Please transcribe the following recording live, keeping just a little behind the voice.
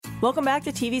Welcome back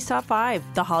to TV's Top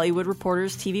 5, the Hollywood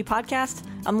Reporters TV podcast.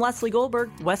 I'm Leslie Goldberg,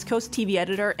 West Coast TV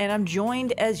editor, and I'm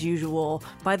joined, as usual,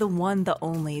 by the one, the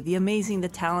only, the amazing, the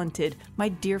talented, my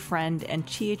dear friend and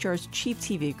THR's chief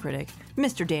TV critic,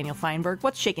 Mr. Daniel Feinberg.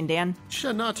 What's shaking, Dan?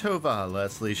 Shana Tova,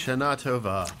 Leslie, Shana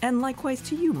Tova. And likewise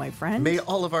to you, my friend. May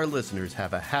all of our listeners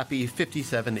have a happy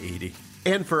 5780.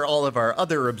 And for all of our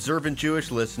other observant Jewish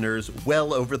listeners,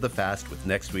 well over the fast with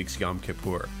next week's Yom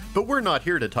Kippur. But we're not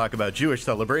here to talk about Jewish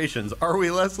celebrations, are we,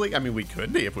 Leslie? I mean, we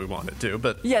could be if we wanted to,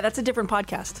 but... Yeah, that's a different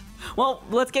podcast. Well,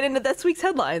 let's get into this week's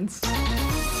headlines.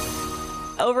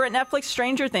 Over at Netflix,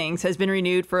 Stranger Things has been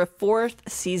renewed for a fourth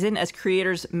season as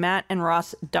creators Matt and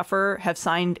Ross Duffer have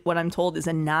signed what I'm told is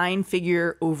a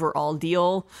 9-figure overall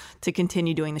deal to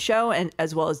continue doing the show, and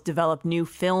as well as develop new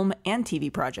film and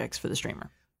TV projects for the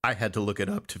streamer. I had to look it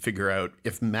up to figure out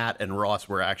if Matt and Ross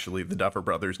were actually the Duffer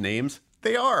Brothers' names.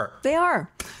 They are. They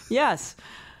are. Yes.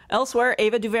 Elsewhere,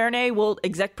 Ava DuVernay will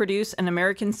exec produce an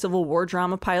American Civil War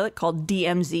drama pilot called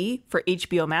DMZ for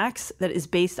HBO Max that is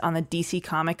based on the DC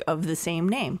comic of the same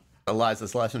name. Iliza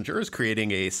Shlesinger is creating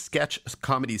a sketch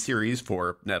comedy series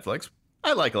for Netflix.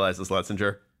 I like Iliza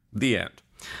Shlesinger. The end.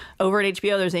 Over at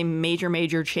HBO, there's a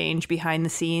major change behind the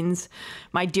scenes.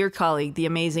 My dear colleague, the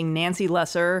amazing Nancy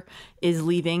Lesser, is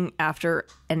leaving after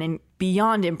an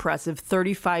beyond impressive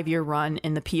 35-year run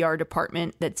in the PR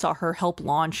department that saw her help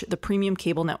launch the premium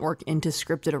cable network into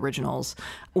scripted originals.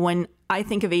 When I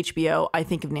think of HBO, I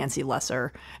think of Nancy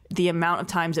Lesser. The amount of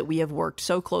times that we have worked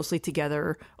so closely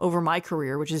together over my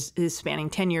career, which is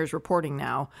spanning 10 years reporting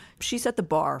now, she set the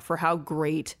bar for how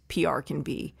great PR can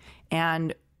be.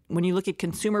 And when you look at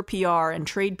consumer PR and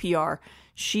trade PR,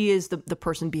 she is the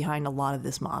person behind a lot of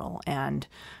this model. And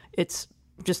it's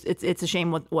a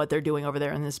shame what they're doing over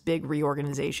there in this big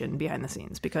reorganization behind the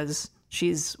scenes, because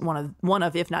she's one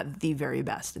of, if not the very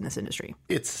best in this industry.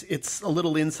 It's a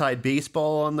little inside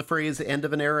baseball on the phrase end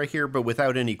of an era here, but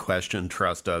without any question,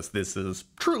 trust us, this is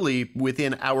truly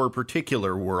within our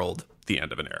particular world, the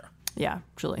end of an era. Yeah,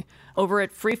 truly. Over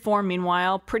at Freeform,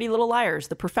 meanwhile, Pretty Little Liars,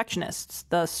 The Perfectionists,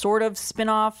 the sort of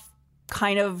spin-off,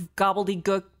 kind of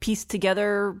gobbledygook pieced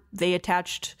together. They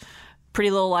attached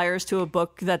Pretty Little Liars to a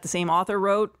book that the same author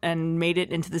wrote and made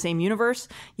it into the same universe.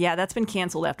 Yeah, that's been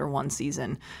canceled after one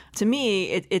season. To me,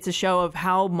 it's a show of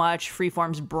how much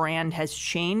Freeform's brand has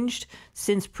changed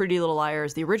since Pretty Little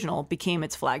Liars, the original, became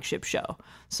its flagship show.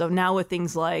 So now with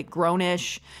things like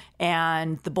Grownish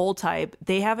and The Bold Type,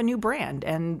 they have a new brand,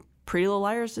 and Pretty Little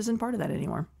Liars isn't part of that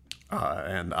anymore.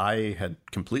 And I had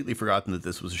completely forgotten that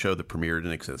this was a show that premiered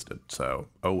and existed. So,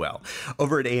 oh well.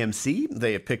 Over at AMC,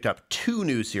 they have picked up 2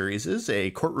 new series,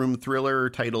 a courtroom thriller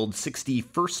titled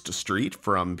 61st Street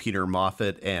from Peter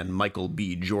Moffat and Michael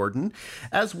B. Jordan,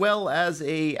 as well as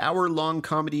a hour-long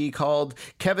comedy called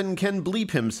Kevin Can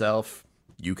Bleep Himself.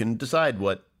 You can decide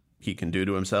what he can do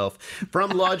to himself,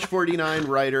 from Lodge 49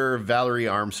 writer Valerie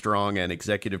Armstrong and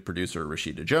executive producer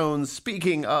Rashida Jones.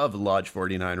 Speaking of Lodge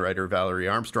 49 writer Valerie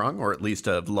Armstrong, or at least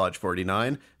of Lodge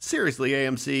 49, seriously,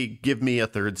 AMC, give me a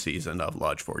 3rd season of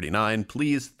Lodge 49,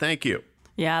 please. Thank you.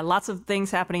 Yeah, lots of things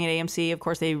happening at AMC. Of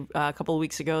course, they a couple of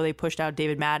weeks ago, they pushed out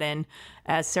David Madden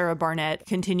as Sarah Barnett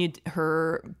continued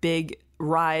her big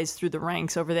rise through the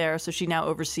ranks over there. So she now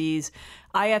oversees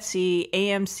IFC,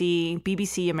 AMC,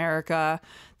 BBC America.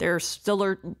 They're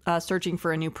still searching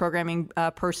for a new programming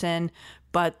person.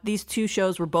 But these 2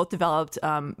 shows were both developed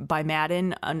by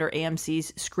Madden under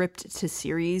AMC's script to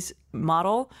series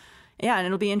model. Yeah, and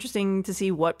it'll be interesting to see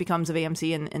what becomes of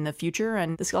AMC in the future.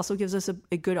 And this also gives us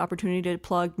a good opportunity to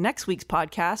plug next week's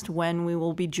podcast, when we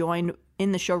will be joined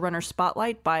in the showrunner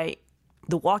spotlight by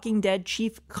The Walking Dead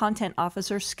Chief Content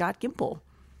Officer Scott Gimple.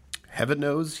 Heaven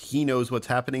knows he knows what's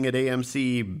happening at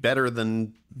AMC better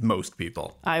than most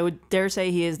people. I would dare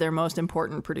say he is their most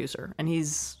important producer. And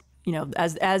he's,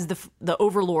 as the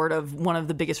overlord of one of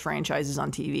the biggest franchises on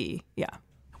TV. Yeah.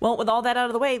 Well, with all that out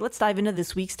of the way, let's dive into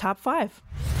this week's top 5.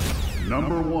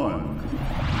 Number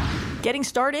 1. Getting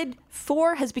started,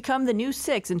 4 has become the new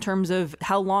 6 in terms of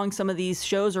how long some of these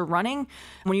shows are running.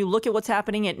 When you look at what's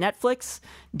happening at Netflix,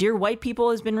 Dear White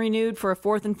People has been renewed for a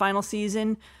 4th and final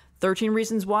season. 13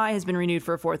 Reasons Why has been renewed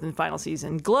for a 4th and final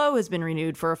season. Glow has been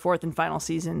renewed for a 4th and final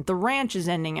season. The Ranch is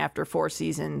ending after 4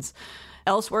 seasons.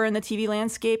 Elsewhere in the TV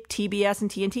landscape, TBS and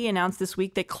TNT announced this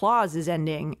week that Claws is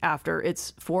ending after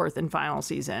its 4th and final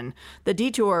season. The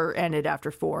Detour ended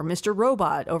after 4. Mr.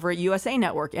 Robot over at USA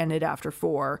Network ended after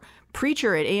 4.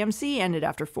 Preacher at AMC ended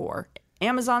after 4.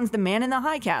 Amazon's The Man in the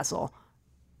High Castle,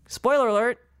 spoiler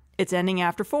alert, it's ending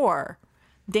after 4.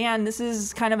 Dan, this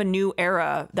is kind of a new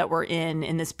era that we're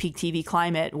in this peak TV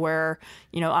climate where,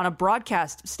 on a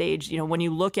broadcast stage, when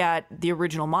you look at the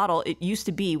original model, it used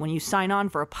to be when you sign on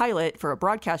for a pilot for a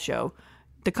broadcast show,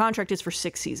 the contract is for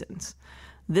 6 seasons.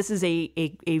 This is a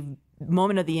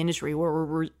moment of the industry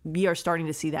where we are starting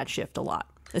to see that shift a lot,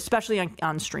 especially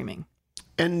on streaming.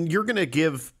 And you're going to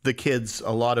give the kids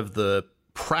a lot of the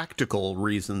practical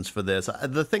reasons for this.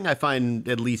 The thing I find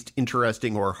at least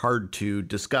interesting or hard to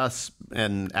discuss,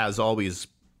 and as always,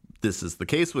 this is the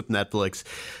case with Netflix,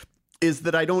 is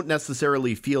that I don't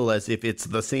necessarily feel as if it's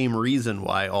the same reason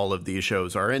why all of these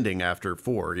shows are ending after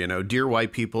 4. Dear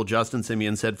White People, Justin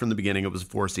Simien said from the beginning it was a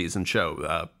 4-season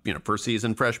show. First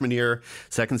season freshman year,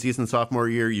 second season sophomore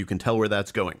year, you can tell where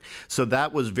that's going. So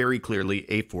that was very clearly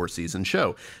a 4-season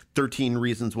show. 13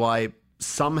 Reasons Why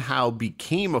somehow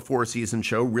became a 4-season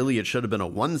show. Really, it should have been a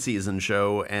 1-season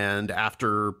show. And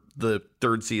after the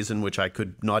 3rd season, which I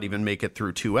could not even make it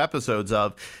through 2 episodes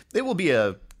of, it will be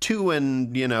a 2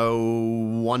 and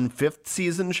 1/5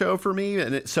 season show for me.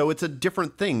 And so it's a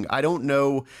different thing. I don't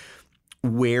know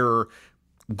where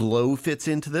Glow fits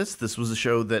into this. This was a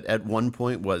show that at one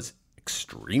point was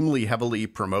extremely heavily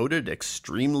promoted,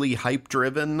 extremely hype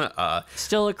driven.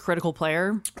 Still a critical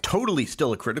player. Totally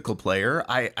still a critical player.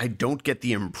 I don't get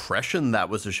the impression that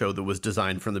was a show that was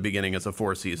designed from the beginning as a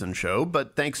 4-season show,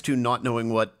 but thanks to not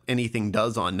knowing what anything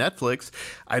does on Netflix,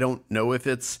 I don't know if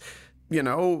it's,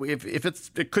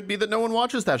 it could be that no one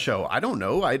watches that show. I don't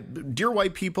know. Dear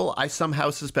White People, I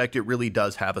somehow suspect it really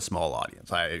does have a small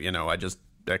audience. I just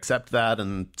accept that,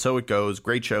 and so it goes.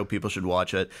 Great show. People should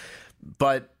watch it.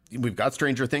 But we've got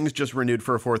Stranger Things just renewed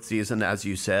for a 4th season, as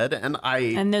you said,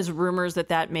 and there's rumors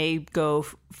that may go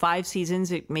 5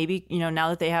 seasons. It maybe, now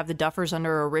that they have the Duffers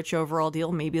under a rich overall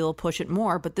deal, maybe they'll push it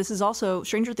more. But this is also,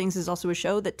 Stranger Things is also a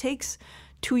show that takes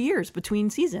 2 years between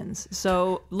seasons.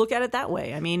 So look at it that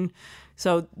way.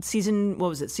 So season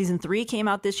 3 came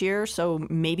out this year. So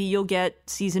maybe you'll get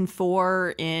season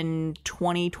 4 in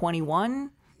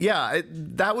 2021. Yeah,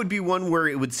 that would be one where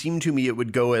it would seem to me it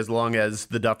would go as long as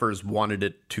the Duffers wanted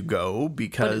it to go,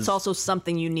 because... But it's also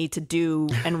something you need to do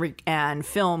and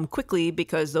film quickly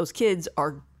because those kids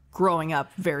are growing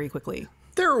up very quickly.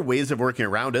 There are ways of working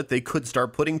around it. They could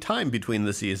start putting time between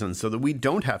the seasons so that we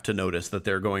don't have to notice that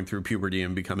they're going through puberty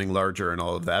and becoming larger and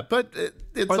all of that. But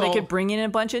they could bring in a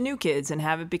bunch of new kids and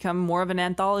have it become more of an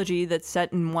anthology that's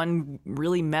set in one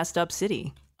really messed up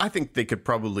city. I think they could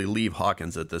probably leave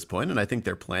Hawkins at this point, and I think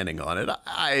they're planning on it.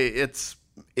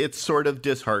 It's sort of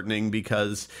disheartening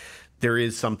because there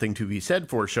is something to be said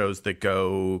for shows that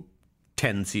go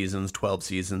 10 seasons, 12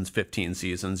 seasons, 15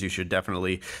 seasons. You should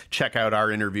definitely check out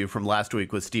our interview from last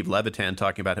week with Steve Levitan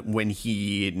talking about when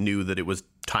he knew that it was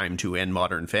time to end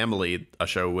Modern Family, a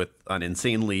show with an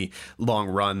insanely long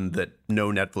run that no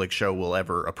Netflix show will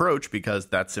ever approach because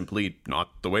that's simply not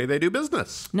the way they do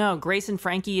business. No, Grace and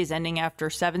Frankie is ending after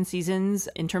 7 seasons.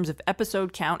 In terms of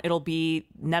episode count, it'll be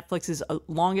Netflix's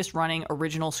longest running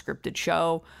original scripted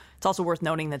show. It's also worth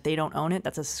noting that they don't own it.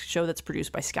 That's a show that's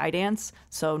produced by Skydance,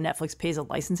 so Netflix pays a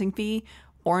licensing fee.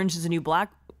 Orange is the New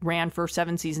Black ran for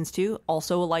 7 seasons too,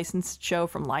 also a licensed show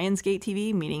from Lionsgate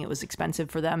TV, meaning it was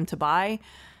expensive for them to buy.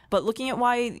 But looking at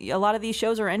why a lot of these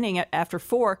shows are ending after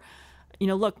 4,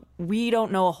 look, we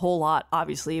don't know a whole lot,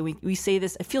 obviously. We say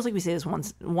this, it feels like we say this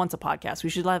once a podcast.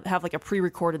 We should have like a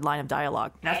pre-recorded line of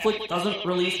dialogue. Netflix doesn't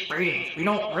release ratings. We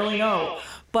don't really know.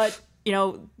 But,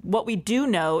 what we do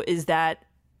know is that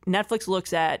Netflix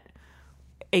looks at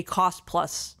a cost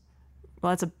plus,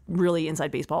 well, that's a really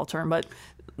inside baseball term, but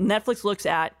Netflix looks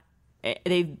at,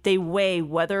 they weigh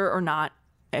whether or not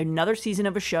another season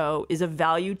of a show is of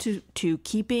value to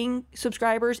keeping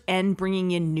subscribers and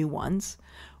bringing in new ones,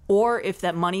 or if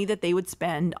that money that they would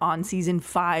spend on season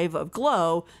 5 of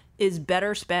Glow is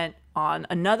better spent on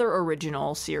another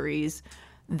original series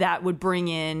that would bring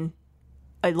in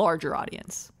a larger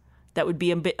audience. That would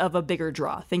be a bit of a bigger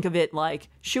draw. Think of it like,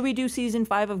 should we do season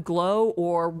 5 of Glow,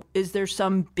 or is there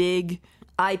some big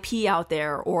IP out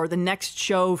there, or the next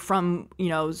show from,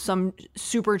 some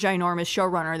super ginormous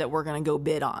showrunner that we're going to go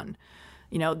bid on?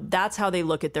 That's how they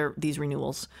look at these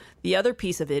renewals. The other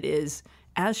piece of it is,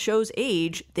 as shows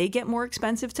age, they get more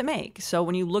expensive to make. So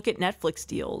when you look at Netflix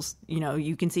deals,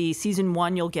 you can see season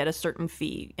 1, you'll get a certain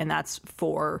fee, and that's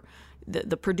for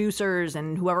the producers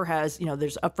and whoever has,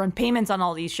 there's upfront payments on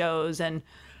all these shows, and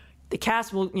the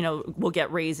cast will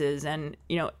get raises, and,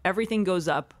 everything goes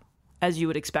up as you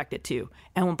would expect it to.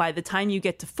 And by the time you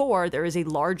get to 4, there is a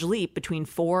large leap between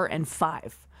 4 and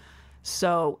 5.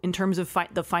 So in terms of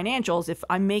the financials, if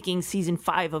I'm making season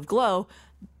 5 of Glow,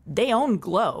 they own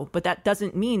Glow, but that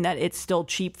doesn't mean that it's still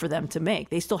cheap for them to make.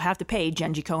 They still have to pay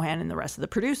Genji Kohan and the rest of the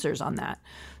producers on that.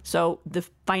 So the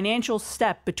financial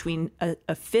step between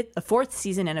a fourth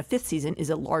season and a fifth season is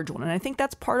a large one. And I think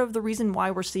that's part of the reason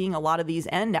why we're seeing a lot of these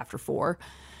end after 4.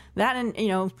 That, and, you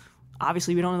know,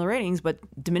 obviously we don't know the ratings, but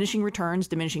diminishing returns,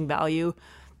 diminishing value,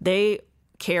 they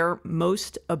care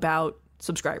most about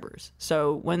subscribers.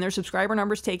 So when their subscriber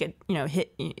numbers take it, you know,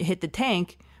 hit the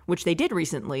tank, which they did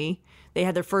recently, they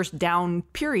had their first down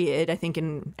period, I think,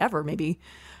 in ever maybe.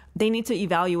 They need to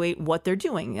evaluate what they're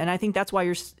doing, and I think that's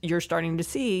why you're starting to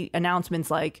see announcements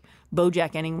like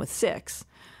BoJack ending with 6,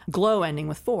 Glow ending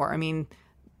with 4. I mean,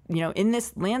 you know, in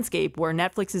this landscape where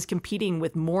Netflix is competing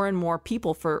with more and more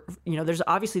people for, you know, there's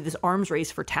obviously this arms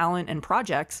race for talent and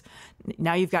projects.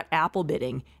 Now you've got Apple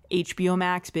bidding, HBO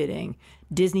Max bidding,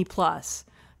 Disney Plus,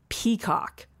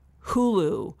 Peacock,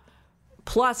 Hulu,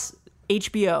 plus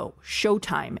HBO,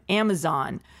 Showtime,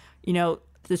 Amazon, you know,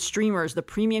 the streamers, the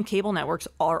premium cable networks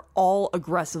are all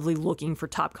aggressively looking for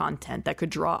top content that could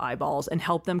draw eyeballs and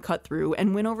help them cut through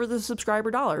and win over the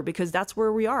subscriber dollar, because that's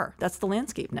where we are. That's the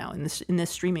landscape now in this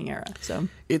streaming era. So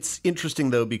it's interesting,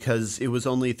 though, because it was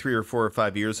only 3 or 4 or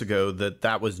 5 years ago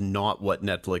that was not what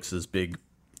Netflix's big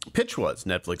pitch was.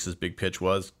 Netflix's big pitch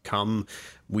was, come,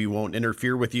 we won't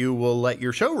interfere with you, we'll let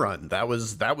your show run. That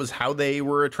was how they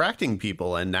were attracting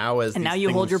people. And now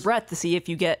you hold your breath to see if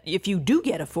you do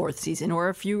get a 4th season, or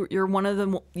if you're one of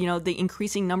them, you know, the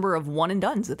increasing number of one and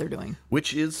dones that they're doing,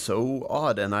 which is so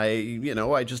odd. And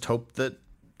I just hope that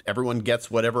everyone gets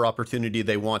whatever opportunity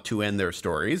they want to end their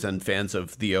stories, and fans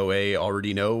of the OA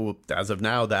already know, as of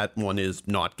now, that one is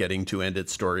not getting to end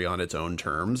its story on its own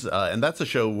terms. And that's a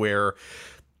show where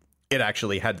it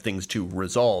actually had things to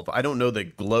resolve. I don't know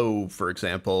that Glow, for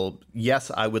example,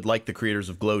 yes, I would like the creators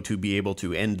of Glow to be able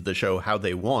to end the show how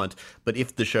they want, but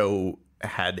if the show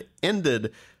had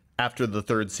ended after the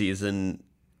 3rd season,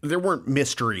 there weren't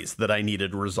mysteries that I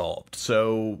needed resolved.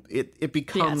 So it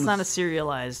becomes... Yeah, it's not a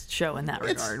serialized show in that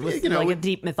regard, with a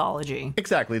deep mythology.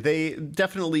 Exactly. The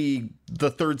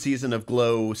 3rd season of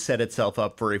Glow set itself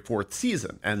up for a 4th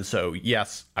season. And so,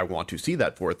 yes, I want to see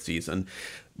that 4th season.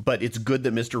 But it's good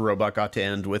that Mr. Robot got to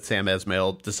end with Sam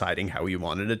Esmail deciding how he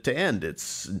wanted it to end.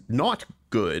 It's not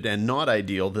good and not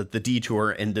ideal that the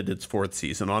Detour ended its 4th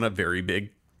season on a very big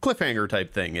cliffhanger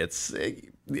type thing. It's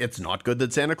not good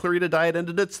that Santa Clarita Diet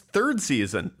ended its 3rd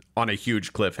season on a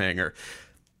huge cliffhanger.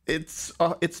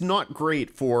 It's not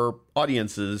great for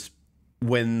audiences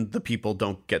when the people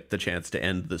don't get the chance to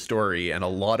end the story. And a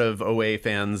lot of OA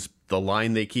fans, the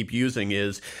line they keep using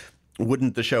is,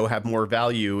 wouldn't the show have more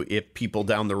value if people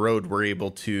down the road were able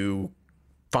to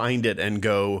find it and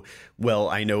go, well,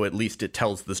 I know at least it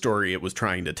tells the story it was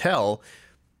trying to tell.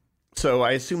 So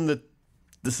I assume that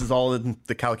this is all in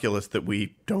the calculus that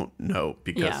we don't know,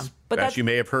 because as you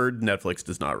may have heard, Netflix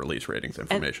does not release ratings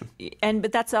information.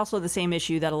 But that's also the same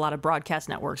issue that a lot of broadcast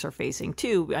networks are facing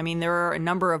too. I mean, there are a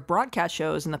number of broadcast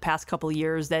shows in the past couple of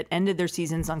years that ended their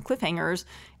seasons on cliffhangers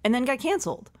and then got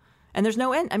canceled. And there's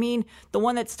no end. I mean, the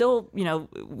one that still, you know,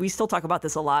 we still talk about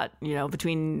this a lot, you know,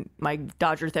 between my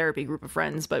Dodger therapy group of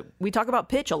friends, but we talk about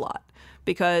Pitch a lot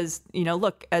because, you know,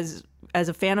 look, as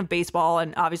a fan of baseball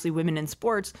and obviously women in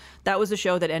sports, that was a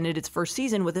show that ended its 1st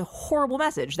season with a horrible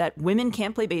message that women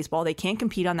can't play baseball, they can't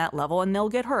compete on that level, and they'll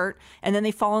get hurt, and then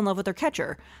they fall in love with their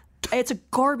catcher. It's a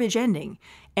garbage ending.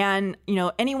 And, you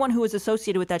know, anyone who is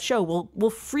associated with that show will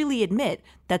freely admit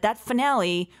that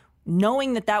finale,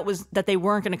 knowing that they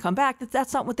weren't going to come back,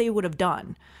 that's not what they would have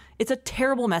done. It's a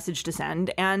terrible message to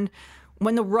send. And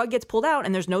when the rug gets pulled out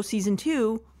and there's no season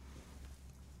 2,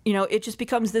 you know, it just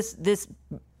becomes this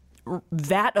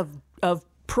vat of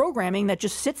programming that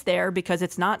just sits there because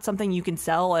it's not something you can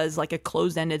sell as like a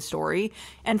closed-ended story.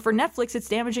 And for Netflix, it's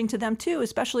damaging to them too,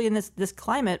 especially in this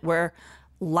climate where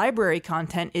library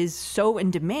content is so in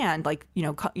demand. Like, you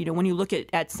know, when you look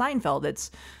at Seinfeld,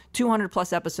 it's 200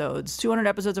 plus episodes, 200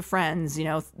 episodes of Friends,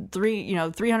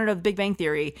 300 of Big Bang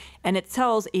Theory, and it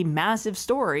tells a massive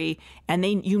story, and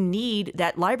you need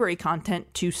that library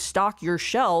content to stock your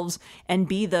shelves and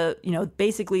be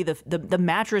basically the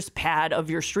mattress pad of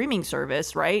your streaming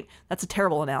service, right? That's a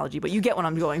terrible analogy, but you get what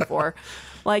I'm going for.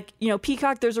 Like,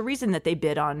 Peacock, there's a reason that they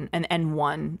bid on and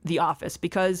won The Office,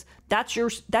 because that's your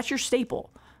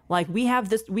staple. Like, we have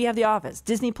The Office.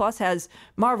 Disney Plus has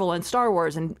Marvel and Star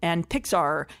Wars and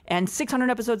Pixar and 600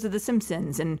 episodes of The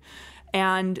Simpsons.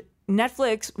 And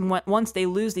Netflix, once they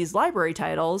lose these library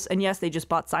titles, and yes, they just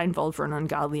bought Seinfeld for an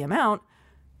ungodly amount,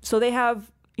 so they have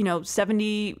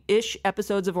 70-ish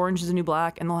episodes of Orange is the New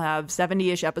Black, and they'll have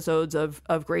 70-ish episodes of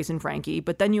Grace and Frankie.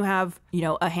 But then you have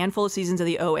a handful of seasons of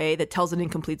the OA that tells an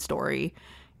incomplete story.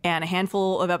 and a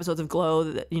handful of episodes of Glow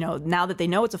that, now that they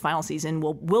know it's a final season,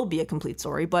 will be a complete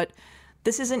story. But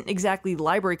this isn't exactly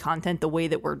library content the way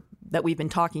that we've been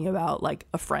talking about, like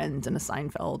a Friends and a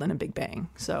Seinfeld and a Big Bang.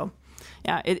 So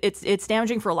yeah, it's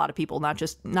damaging for a lot of people, not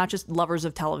just lovers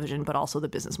of television, but also the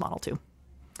business model too.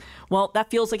 Well,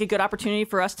 that feels like a good opportunity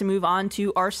for us to move on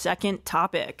to our second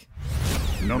topic.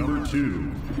 Number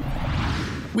 2.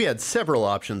 We had several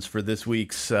options for this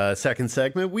week's second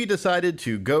segment. We decided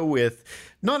to go with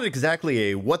not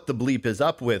exactly a what the bleep is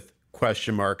up with ?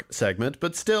 Segment,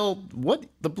 but still, what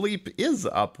the bleep is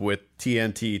up with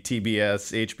TNT,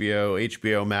 TBS,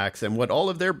 HBO Max, and what all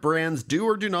of their brands do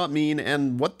or do not mean,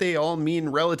 and what they all mean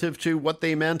relative to what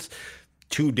they meant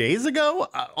 2 days ago?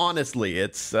 Honestly,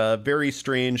 it's a very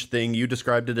strange thing. You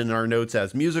described it in our notes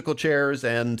as musical chairs,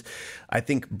 and I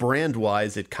think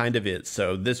brand-wise it kind of is.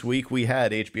 So this week we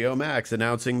had HBO Max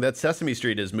announcing that Sesame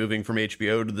Street is moving from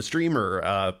HBO to the streamer,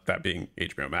 that being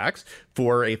HBO Max,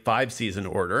 for a 5-season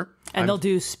order. And they'll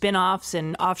do spin-offs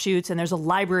and offshoots, and there's a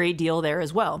library deal there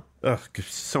as well. Ugh,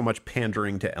 so much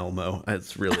pandering to Elmo.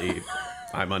 It's really...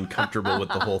 I'm uncomfortable with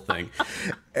the whole thing.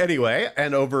 Anyway,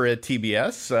 and over at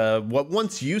TBS, what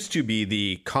once used to be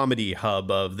the comedy hub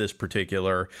of this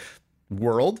particular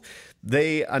world,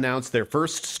 they announced their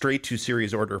first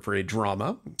straight-to-series order for a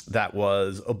drama that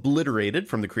was obliterated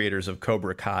from the creators of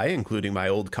Cobra Kai, including my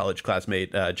old college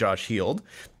classmate Josh Heald.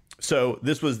 So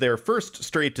this was their first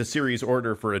straight-to-series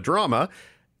order for a drama.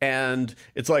 And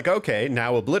it's like, okay,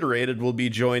 now Obliterated will be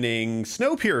joining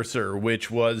Snowpiercer,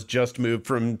 which was just moved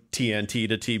from TNT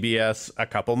to TBS a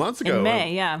couple months ago. In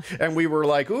May, yeah. And we were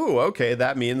like, ooh, okay,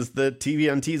 that means that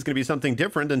TNT is going to be something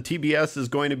different, and TBS is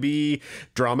going to be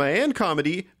drama and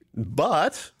comedy.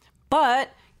 But,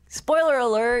 spoiler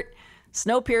alert,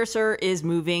 Snowpiercer is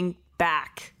moving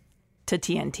back to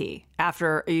TNT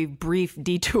after a brief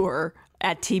detour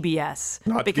at TBS.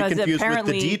 Not to be confused with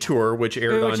The Detour, which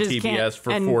aired on TBS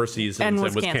for 4 seasons and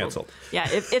was canceled. Yeah,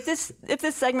 if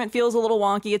this segment feels a little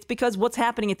wonky, it's because what's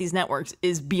happening at these networks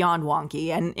is beyond wonky.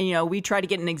 And we try to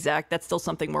get an exec. That's still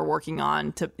something we're working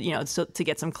on to to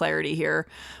get some clarity here.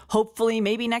 Hopefully,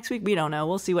 maybe next week. We don't know.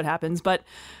 We'll see what happens. But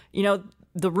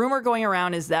the rumor going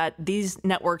around is that these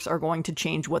networks are going to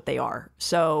change what they are.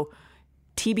 So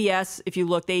TBS, if you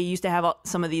look, they used to have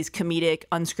some of these comedic,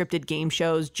 unscripted game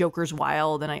shows, Joker's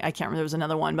Wild, and I can't remember, there was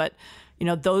another one, but,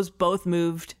 those both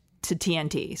moved to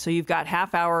TNT. So you've got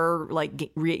half-hour,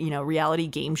 reality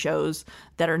game shows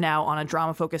that are now on a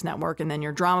drama-focused network, and then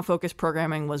your drama-focused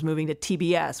programming was moving to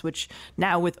TBS, which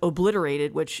now with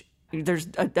Obliterated, which there's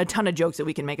a ton of jokes that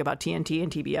we can make about TNT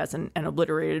and TBS and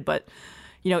Obliterated, but,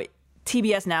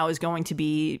 TBS now is going to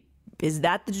be... Is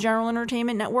that the General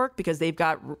Entertainment Network? Because they've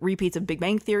got repeats of Big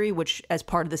Bang Theory, which as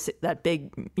part of that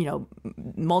big,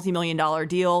 multi-million-dollar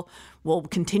deal will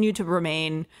continue to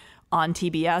remain on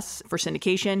TBS for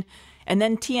syndication. And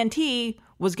then TNT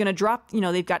was going to drop,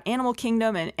 they've got Animal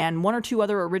Kingdom and 1 or 2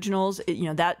 other originals.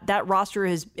 That roster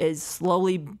has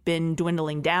slowly been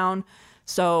dwindling down.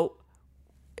 So,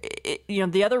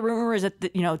 the other rumor is that,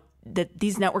 that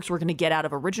these networks were going to get out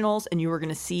of originals and you were going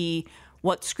to see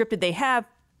what scripted they have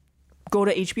go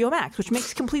to HBO Max, which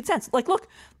makes complete sense. Like, look,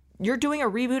 you're doing a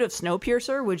reboot of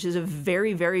Snowpiercer, which is a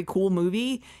very, very cool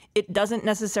movie. It doesn't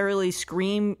necessarily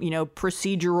scream,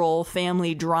 procedural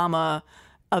family drama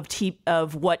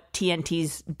of what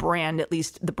TNT's brand, at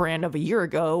least the brand of a year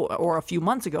ago or a few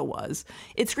months ago was.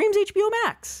 It screams HBO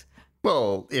Max.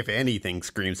 Well, if anything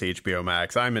screams HBO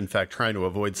Max, I'm in fact trying to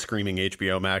avoid screaming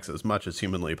HBO Max as much as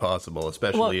humanly possible,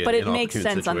 especially in inopportune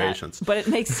situations. But it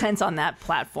makes sense on that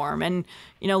platform. And,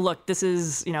 look, this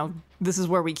is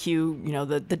where we cue,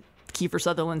 the Kiefer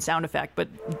Sutherland sound effect, but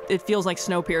it feels like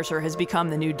Snowpiercer has become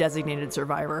the new Designated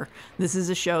Survivor. This is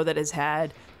a show that has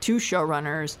had 2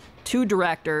 showrunners, 2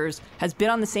 directors, has been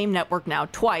on the same network now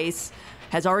twice,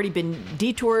 has already been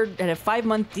detoured, had a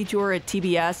 5-month detour at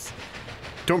TBS.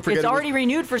 Don't forget, it's already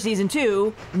renewed for season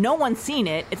 2. No one's seen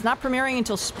it. It's not premiering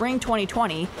until spring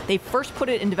 2020. They first put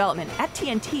it in development at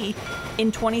TNT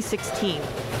in 2016.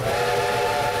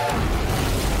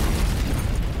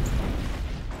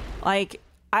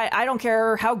 I don't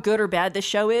care how good or bad this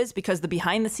show is, because the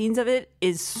behind the scenes of it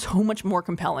is so much more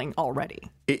compelling already.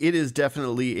 It is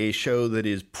definitely a show that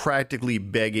is practically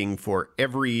begging for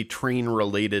every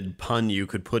train-related pun you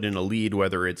could put in a lead,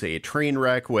 whether it's a train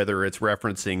wreck, whether it's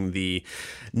referencing the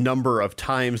number of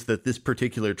times that this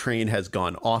particular train has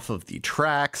gone off of the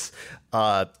tracks.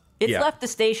 It's left the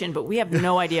station, but we have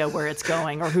no idea where it's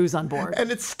going or who's on board.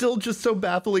 And it's still just so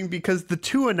baffling because the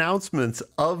 2 announcements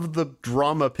of the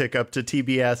drama pickup to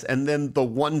TBS and then the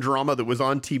one drama that was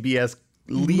on TBS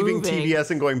leaving moving.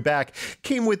 TBS and going back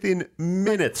came within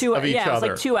minutes of each yeah, other.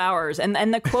 it was like 2 hours.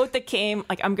 And the quote that came,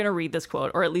 like, I'm going to read this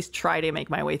quote, or at least try to make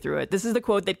my way through it. This is the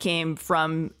quote that came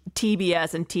from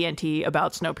TBS and TNT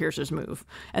about Snowpiercer's move.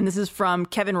 And this is from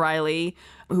Kevin Riley,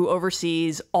 who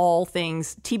oversees all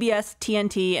things TBS,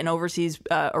 TNT, and oversees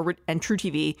and True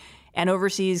TV, and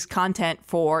oversees content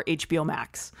for HBO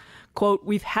Max. Quote,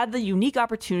 "We've had the unique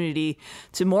opportunity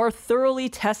to more thoroughly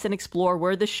test and explore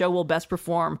where the show will best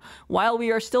perform, while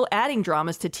we are still adding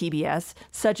dramas to TBS,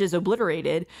 such as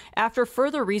Obliterated. After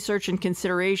further research and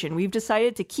consideration, we've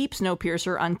decided to keep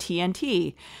Snowpiercer on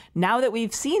TNT. Now that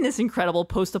we've seen this incredible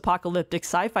post-apocalyptic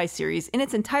sci-fi series in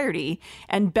its entirety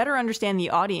and better understand the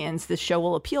audience this show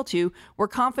will appeal to, we're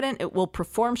confident it will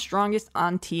perform strongest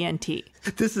on TNT."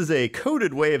 This is a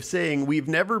coded way of saying we've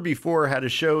never before had a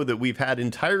show that we've had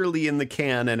entirely in the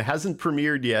can and hasn't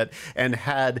premiered yet and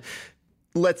had,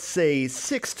 let's say,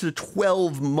 6 to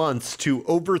 12 months to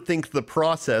overthink the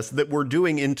process that we're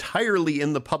doing entirely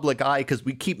in the public eye because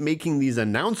we keep making these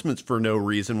announcements for no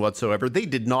reason whatsoever. They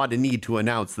did not need to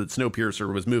announce that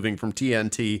Snowpiercer was moving from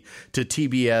TNT to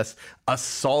TBS a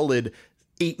solid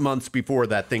 8 months before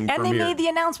that thing premiered. And they made the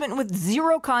announcement with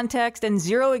zero context and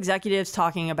zero executives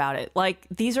talking about it. Like,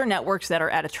 these are networks that are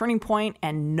at a turning point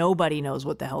and nobody knows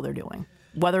what the hell they're doing,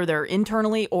 whether they're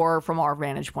internally or from our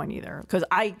vantage point either. Because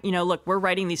look, we're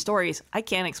writing these stories. I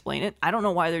can't explain it. I don't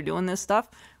know why they're doing this stuff.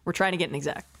 We're trying to get an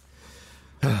exec.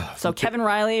 So Kevin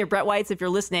Riley or Brett Weitz, if you're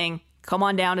listening, come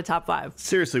on down to Top 5.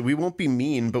 Seriously, we won't be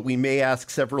mean, but we may ask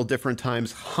several different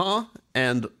times, huh?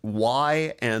 And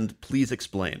why? And please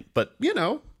explain. But,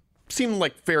 seem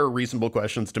like fair, reasonable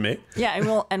questions to me. Yeah, and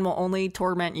we'll only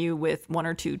torment you with 1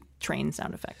 or 2 train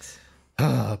sound effects.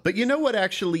 But you know what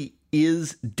actually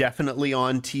is definitely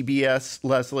on TBS,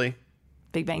 Leslie?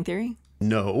 Big Bang Theory?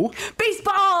 No.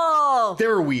 Baseball!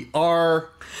 There we are.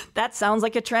 That sounds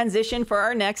like a transition for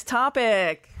our next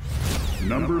topic.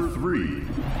 Number 3.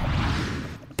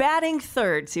 Batting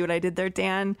third. See what I did there,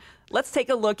 Dan? Let's take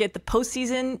a look at the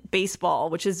postseason baseball,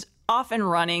 which is off and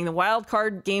running. The wild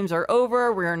card games are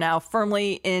over. We are now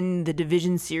firmly in the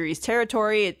division series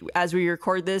territory. As we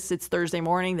record this, it's Thursday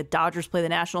morning. The Dodgers play the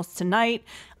Nationals tonight.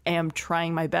 I am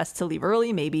trying my best to leave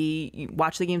early. Maybe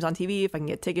watch the games on TV. If I can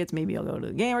get tickets, maybe I'll go to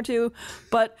the game or two.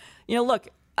 But, look,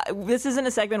 this isn't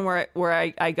a segment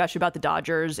where I gush about the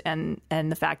Dodgers and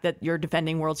the fact that your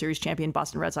defending World Series champion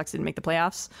Boston Red Sox didn't make the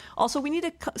playoffs. Also, we need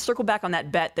to circle back on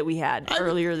that bet that we had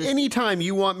earlier this. Anytime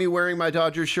you want me wearing my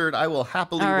Dodgers shirt, I will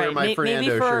happily wear my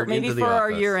Fernando shirt into the office. Maybe for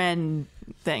our year-end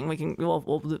thing, we'll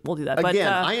do that.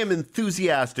 Again, I am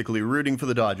enthusiastically rooting for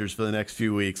the Dodgers for the next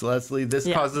few weeks, Leslie.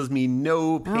 This causes me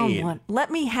no pain.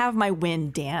 Let me have my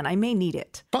win, Dan. I may need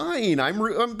it. Fine,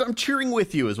 I'm cheering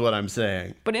with you, is what I'm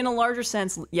saying. But in a larger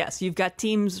sense, yes, you've got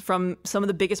teams from some of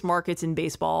the biggest markets in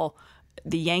baseball.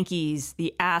 The Yankees,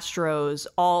 the Astros,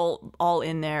 all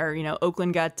in there.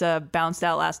 Oakland got bounced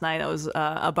out last night. That was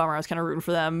a bummer. I was kind of rooting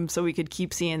for them so we could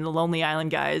keep seeing the Lonely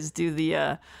Island guys do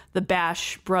the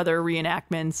Bash brother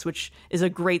reenactments, which is a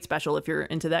great special if you're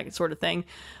into that sort of thing.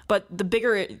 But the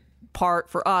bigger part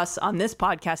for us on this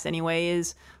podcast anyway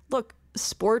is, look,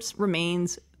 sports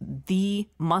remains the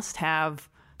must-have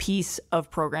piece of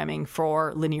programming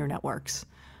for linear networks.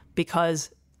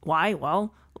 Because why?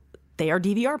 Well, they are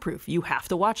DVR proof. You have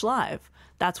to watch live.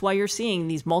 That's why you're seeing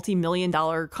these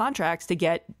multi-million-dollar contracts to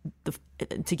get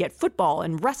football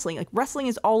and wrestling. Like, wrestling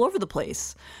is all over the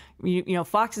place.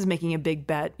 Fox is making a big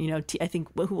bet. I think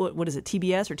what is it?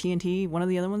 TBS or TNT? One of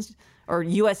the other ones, or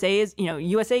USA is.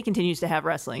 USA continues to have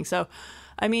wrestling. So,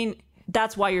 I mean,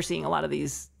 that's why you're seeing a lot of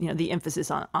these, the emphasis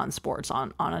on sports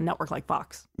on a network like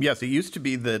Fox. Yes, it used to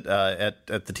be that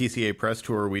at the TCA press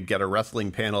tour, we'd get a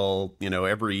wrestling panel,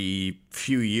 every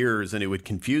few years, and it would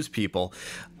confuse people.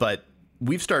 But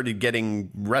we've started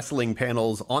getting wrestling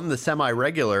panels on the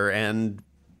semi-regular, and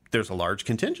there's a large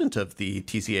contingent of the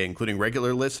TCA, including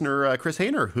regular listener Chris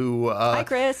Hayner, who Hi,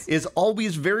 Chris. is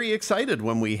always very excited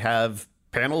when we have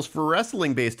panels for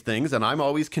wrestling-based things, and I'm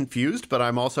always confused, but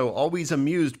I'm also always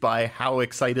amused by how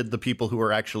excited the people who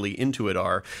are actually into it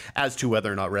are. As to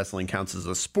whether or not wrestling counts as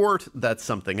a sport, that's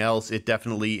something else. It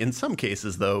definitely, in some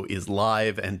cases, though, is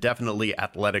live, and definitely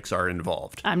athletics are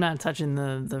involved. I'm not touching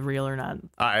the real or not.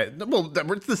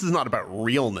 This is not about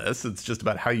realness. It's just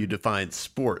about how you define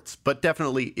sports. But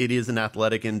definitely, it is an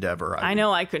athletic endeavor. I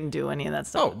know I couldn't do any of that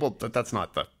stuff. Oh, well, that's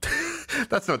not the...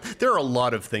 There are a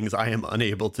lot of things I am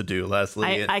unable to do, Leslie.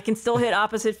 I can still hit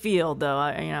opposite field, though.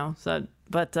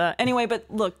 Anyway, but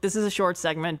look, this is a short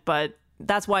segment, but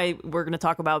that's why we're going to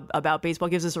talk about baseball.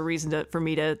 It gives us a reason for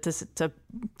me to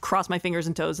cross my fingers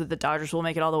and toes that the Dodgers will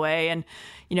make it all the way. And,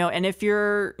 and if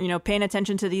you're, paying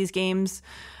attention to these games,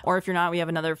 or if you're not, we have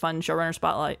another fun showrunner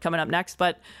spotlight coming up next.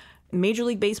 But Major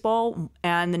League Baseball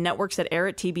and the networks that air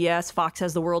it, TBS, Fox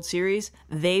has the World Series,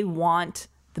 they want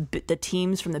the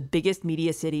teams from the biggest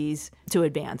media cities to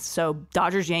advance. So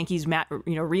Dodgers-Yankees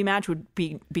rematch would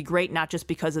be great, not just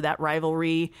because of that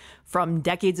rivalry from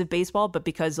decades of baseball, but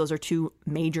because those are two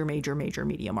major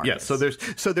media markets. Yeah,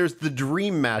 so there's the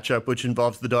dream matchup, which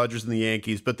involves the Dodgers and the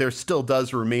Yankees, but there still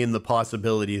does remain the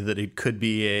possibility that it could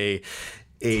be a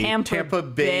Tampa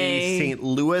Bay St.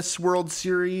 Louis World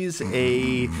Series,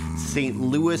 a St.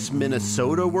 Louis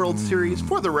Minnesota World Series.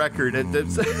 For the record,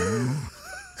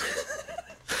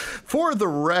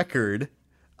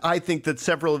 I think that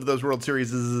several of those World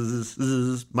Series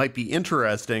might be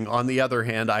interesting. On the other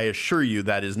hand, I assure you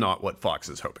that is not what Fox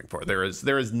is hoping for. There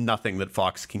is nothing that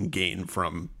Fox can gain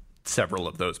from several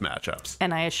of those matchups.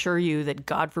 And I assure you that,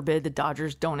 God forbid, the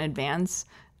Dodgers don't advance,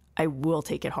 I will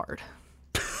take it hard.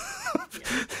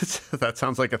 That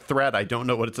sounds like a threat. I don't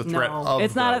know what it's a threat of.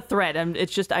 It's not a threat.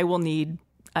 It's just I will need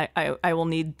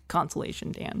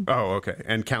consolation, Dan. Oh, okay.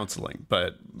 And counseling.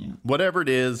 But whatever it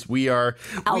is,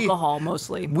 alcohol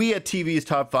mostly. We at TV's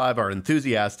Top 5 are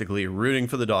enthusiastically rooting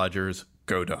for the Dodgers.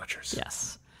 Go Dodgers.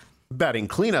 Yes. Batting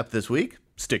cleanup this week,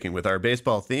 sticking with our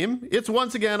baseball theme, it's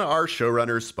once again our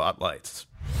showrunners spotlights.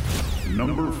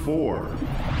 Number 4.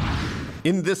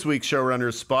 In this week's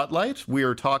Showrunners Spotlight, we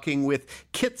are talking with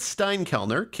Kit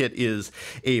Steinkellner. Kit is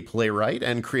a playwright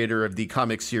and creator of the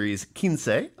comic series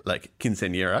Quince, like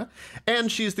Quinceañera,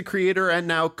 and she's the creator and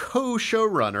now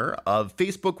co-showrunner of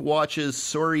Facebook Watch's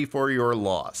Sorry for Your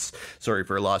Loss. Sorry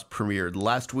for Your Loss premiered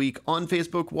last week on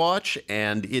Facebook Watch,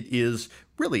 and it is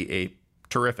really a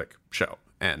terrific show.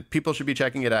 And people should be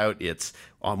checking it out. It's,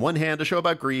 on one hand, a show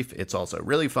about grief. It's also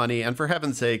really funny. And for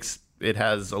heaven's sakes, it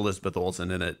has Elizabeth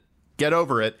Olsen in it. Get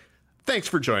over it. Thanks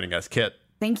for joining us, Kit.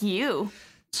 Thank you.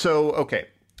 So, okay.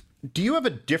 Do you have a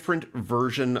different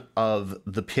version of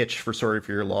the pitch for Sorry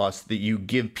for Your Loss that you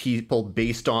give people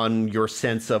based on your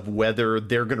sense of whether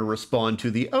they're going to respond to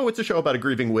the, it's a show about a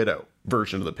grieving widow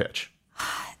version of the pitch?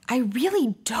 I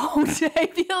really don't. I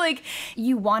feel like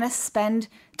you want to spend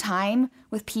time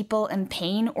with people in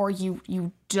pain, or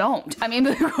you don't. I mean,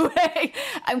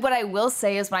 what I will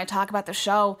say is, when I talk about the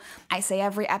show, I say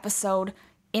every episode,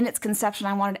 in its conception,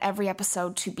 I wanted every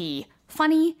episode to be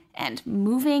funny and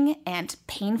moving and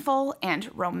painful and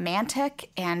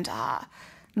romantic and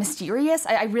mysterious.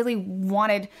 I really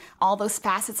wanted all those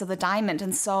facets of the diamond.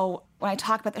 And so when I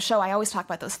talk about the show, I always talk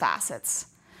about those facets.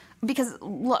 Because,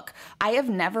 look, I have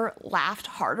never laughed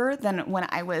harder than when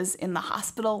I was in the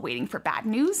hospital waiting for bad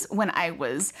news, when I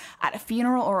was at a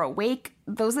funeral or a wake.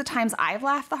 Those are the times I've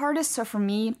laughed the hardest. So for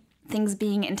me, things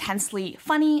being intensely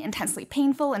funny, intensely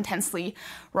painful, intensely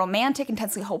romantic,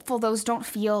 intensely hopeful, those don't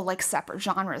feel like separate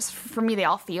genres. For me, they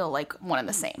all feel like one and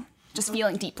the same, just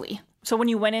feeling deeply. So when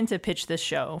you went in to pitch this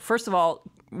show, first of all,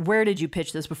 where did you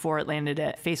pitch this before it landed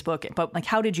at Facebook? But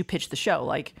how did you pitch the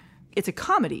show? It's a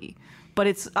comedy, but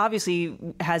it's obviously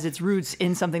has its roots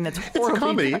in something that's horribly... It's a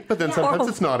comedy, but then sometimes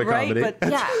it's not a comedy. Right?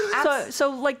 But,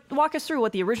 so walk us through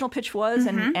what the original pitch was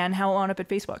and how it wound up at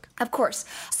Facebook. Of course.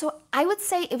 So I would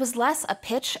say it was less a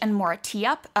pitch and more a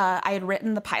tee-up. I had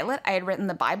written the pilot, I had written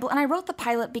the Bible, and I wrote the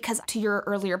pilot because, to your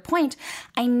earlier point,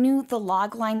 I knew the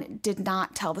logline did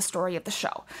not tell the story of the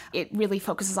show. It really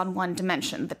focuses on one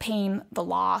dimension, the pain, the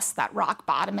loss, that rock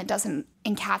bottom. It doesn't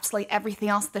encapsulate everything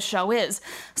else the show is.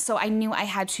 So I knew I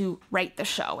had to write the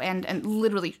show and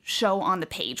literally show on the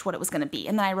page what it was going to be.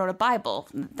 And then I wrote a Bible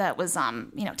that was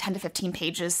 10 to 15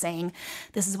 pages saying,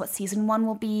 this is what season 1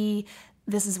 will be,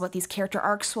 this is what these character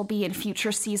arcs will be, and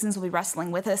future seasons will be wrestling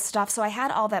with this stuff. So I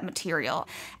had all that material.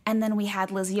 And then we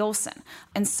had Lizzie Olsen.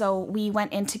 And so we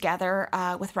went in together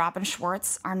with Robin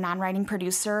Schwartz, our non-writing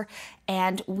producer,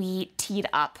 and we teed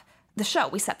up the show.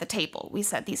 We set the table. We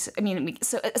said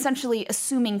so essentially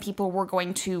assuming people were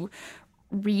going to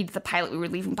read the pilot we were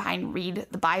leaving behind, read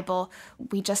the Bible,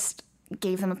 we just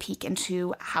gave them a peek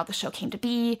into how the show came to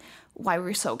be, why we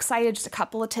were so excited, just a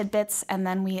couple of tidbits, and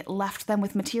then we left them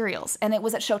with materials. And it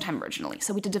was at Showtime originally,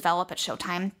 so we did develop at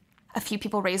Showtime. A few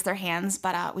people raised their hands,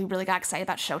 but we really got excited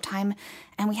about Showtime,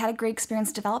 and we had a great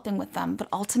experience developing with them. But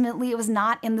ultimately, it was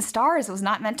not in the stars. It was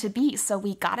not meant to be. So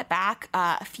we got it back.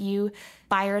 A few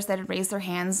buyers that had raised their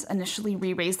hands initially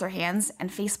re-raised their hands, and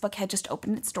Facebook had just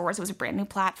opened its doors. It was a brand new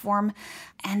platform.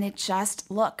 And it just,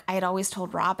 look, I had always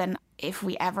told Robin, if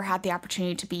we ever had the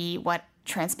opportunity to be what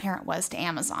Transparent was to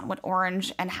Amazon, what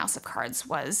Orange and House of Cards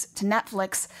was to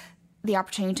Netflix, the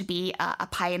opportunity to be a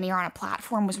pioneer on a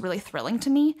platform was really thrilling to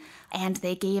me. And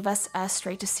they gave us a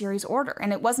straight-to-series order.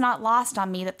 And it was not lost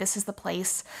on me that this is the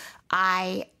place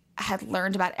I had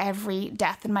learned about every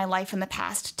death in my life in the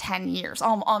past 10 years.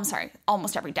 Almost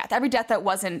every death. Every death that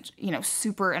wasn't,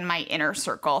 super in my inner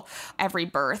circle. Every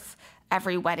birth,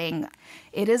 every wedding.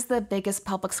 It is the biggest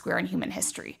public square in human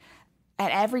history.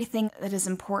 At everything that is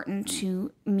important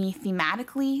to me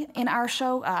thematically in our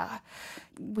show,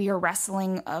 we are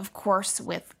wrestling, of course,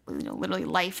 with literally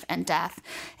life and death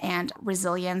and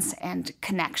resilience and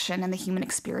connection and the human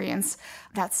experience.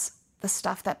 That's the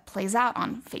stuff that plays out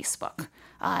on Facebook.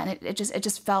 And it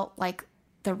just felt like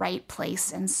the right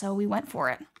place. And so we went for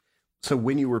it. So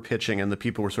when you were pitching and the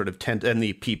people were sort of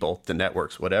the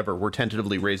networks, whatever, were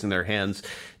tentatively raising their hands,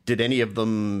 did any of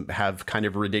them have kind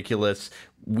of ridiculous,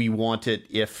 we want it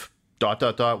if ...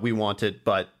 we want it,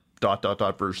 but ...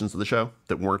 versions of the show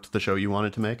that weren't the show you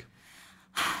wanted to make?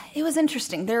 It was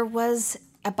interesting. There was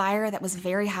a buyer that was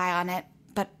very high on it,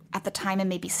 but at the time, and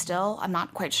maybe still, I'm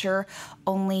not quite sure,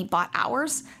 only bought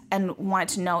hours and wanted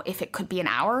to know if it could be an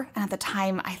hour. And at the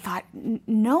time, I thought,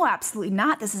 no, absolutely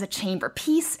not. This is a chamber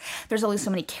piece. There's only so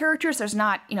many characters. There's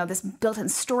not, this built-in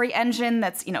story engine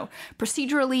that's,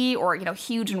 procedurally or,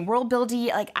 huge and world-buildy.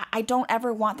 Like, I don't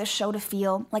ever want this show to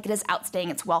feel like it is outstaying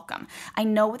its welcome. I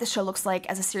know what the show looks like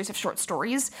as a series of short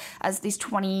stories, as these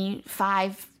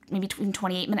 25 maybe between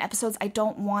 28-minute episodes. I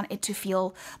don't want it to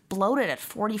feel bloated at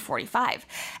 40, 45.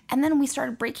 And then we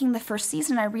started breaking the first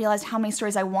season, and I realized how many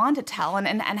stories I wanted to tell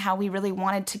and how we really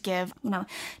wanted to give,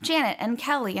 Janet and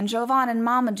Kelly and Jovan and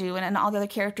Mamadou and all the other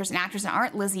characters and actors that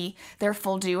aren't Lizzie their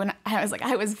full due. And I was like,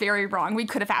 I was very wrong. We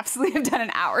could have absolutely have done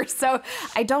an hour. So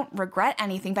I don't regret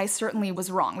anything, but I certainly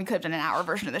was wrong. We could have done an hour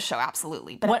version of the show,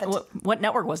 absolutely. But what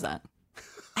network was that?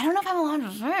 I don't know if I'm allowed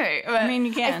to say. I mean,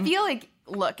 you can. I feel like,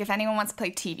 look, if anyone wants to play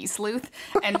TV sleuth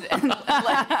and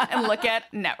look at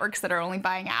networks that are only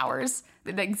buying hours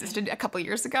that existed a couple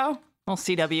years ago. Well,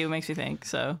 CW makes you think,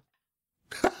 so.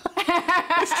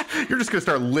 You're just going to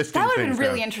start listing things. That would have been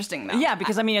really now. Interesting, though. Yeah,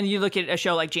 because, you look at a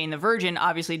show like Jane the Virgin,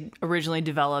 obviously originally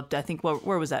developed, I think,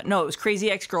 where was that? No, it was Crazy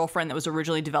Ex-Girlfriend that was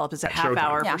originally developed as a half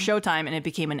hour for Showtime, and it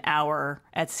became an hour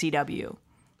at CW,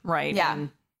 right? Yeah. And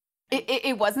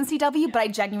It wasn't CW, but I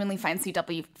genuinely find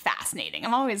CW fascinating.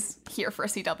 I'm always here for a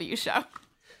CW show.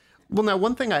 Well, now,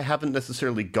 one thing I haven't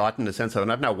necessarily gotten a sense of,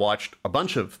 and I've now watched a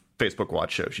bunch of Facebook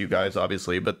Watch shows, you guys,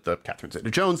 obviously, but the Catherine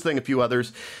Zeta-Jones thing, a few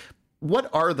others. What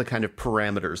are the kind of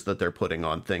parameters that they're putting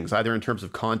on things, either in terms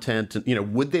of content?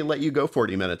 Would they let you go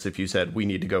 40 minutes if you said, we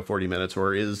need to go 40 minutes,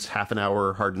 or is half an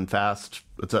hour hard and fast,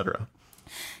 etc.?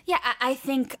 Yeah, I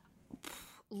think...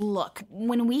 Look,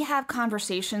 when we have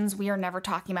conversations, we are never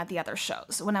talking about the other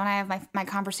shows. When I have my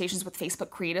conversations with Facebook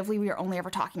creatively, we are only ever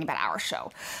talking about our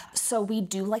show. So we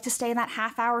do like to stay in that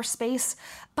half-hour space.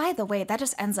 By the way, that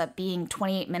just ends up being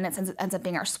 28 minutes, ends up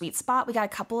being our sweet spot. We got a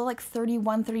couple of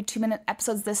 31, 32-minute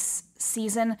episodes this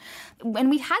season. And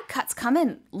we had cuts come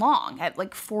in long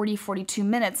at 40, 42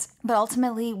 minutes. But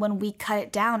ultimately, when we cut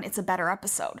it down, it's a better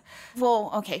episode.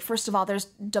 Well, okay, first of all, there's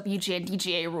WGA and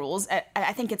DGA rules.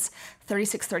 I think it's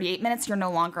 36, 38 minutes. You're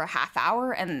no longer a half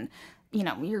hour. And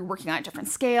you're working on a different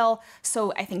scale.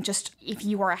 So I think just if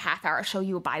you are a half-hour show,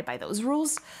 you abide by those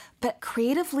rules. But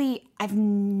creatively, I've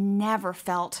never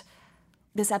felt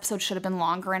this episode should have been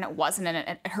longer, and it wasn't, and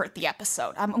it hurt the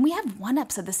episode. And we have one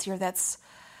episode this year that's,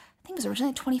 I think it was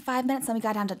originally 25 minutes, then we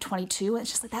got down to 22.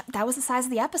 It's just that was the size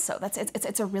of the episode.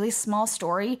 It's a really small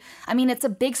story. It's a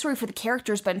big story for the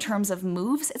characters, but in terms of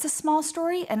moves, it's a small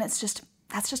story, and I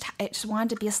just wanted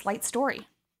to be a slight story.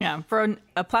 Yeah, for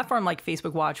a platform like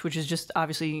Facebook Watch, which is just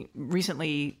obviously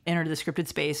recently entered the scripted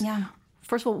space. Yeah.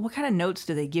 First of all, what kind of notes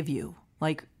do they give you?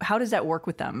 How does that work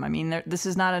with them? This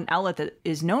is not an outlet that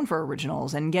is known for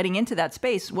originals. And getting into that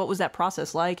space, what was that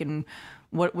process like? And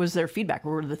what was their feedback?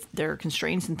 Were there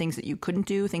constraints and things that you couldn't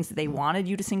do, things that they wanted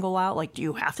you to single out? Do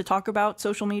you have to talk about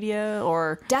social media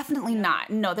or? Definitely not.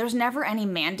 No, there's never any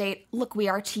mandate. Look, we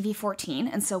are TV-14,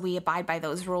 and so we abide by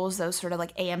those rules, those sort of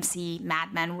AMC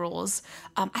Mad Men rules.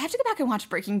 I have to go back and watch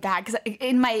Breaking Bad because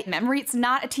in my memory, it's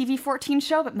not a TV-14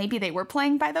 show, but maybe they were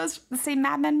playing by the same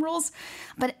Mad Men rules.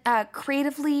 But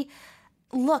creatively,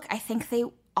 look, I think they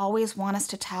always want us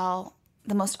to tell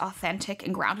the most authentic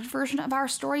and grounded version of our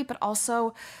story, but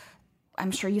also, I'm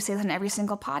sure you say that in every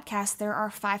single podcast, there are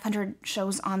 500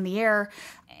 shows on the air,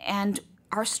 and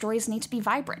our stories need to be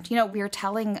vibrant.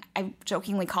 I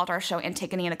jokingly called our show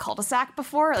Antigone in a cul-de-sac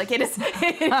before. It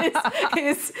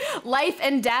is life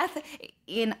and death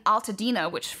in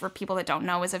Altadena, which for people that don't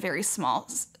know is a very small,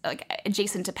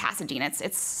 adjacent to Pasadena.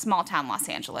 It's small town Los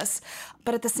Angeles.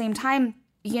 But at the same time,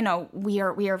 we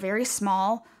are very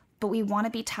small, but we want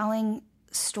to be telling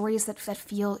stories that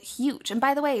feel huge. And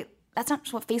by the way, that's not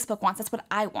just what Facebook wants. That's what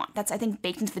I want. That's, I think,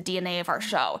 baked into the DNA of our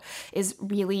show, is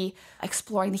really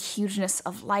exploring the hugeness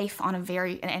of life on a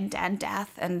very, and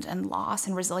death and loss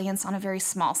and resilience on a very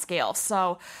small scale.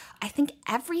 So I think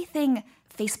everything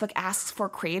Facebook asks for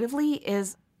creatively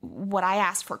is what I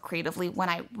asked for creatively when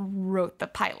I wrote the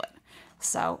pilot.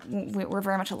 So we're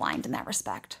very much aligned in that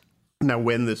respect. Now,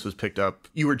 when this was picked up,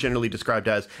 you were generally described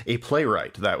as a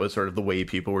playwright. That was sort of the way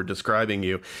people were describing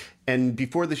you. And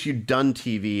before this, you'd done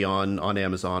TV on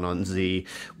Amazon, on Z.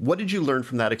 What did you learn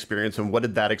from that experience, and what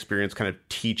did that experience kind of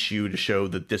teach you to show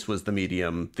that this was the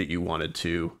medium that you wanted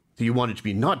to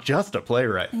be, not just a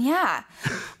playwright? Yeah.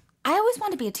 I always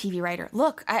wanted to be a TV writer.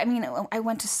 Look, I mean, I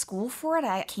went to school for it.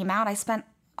 I came out. I spent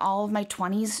all of my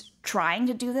 20s trying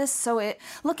to do this. So it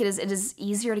is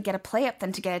easier to get a play up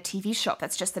than to get a TV show up.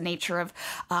 That's just the nature of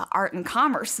art and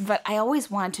commerce. But I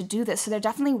always wanted to do this. So there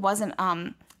definitely wasn't,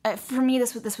 for me,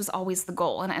 this was always the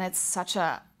goal. And it's such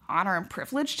a honor and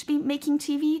privilege to be making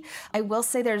TV. I will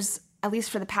say there's, at least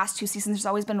for the past 2 seasons, there's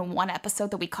always been one episode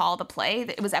that we call the play.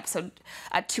 It was episode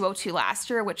 202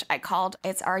 last year, which I called,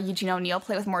 it's our Eugene O'Neill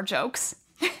play with more jokes.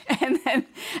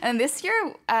 and this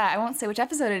year, I won't say which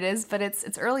episode it is, but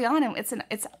it's early on, and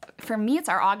it's for me, it's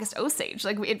our August Osage.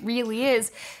 Like, it really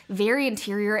is very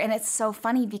interior, and it's so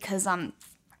funny because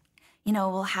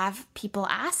we'll have people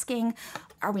asking,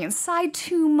 are we inside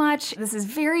too much? This is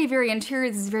very, very interior.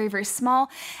 This is very, very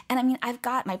small. And I mean, I've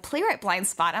got my playwright blind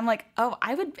spot. I'm like, oh,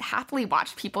 I would happily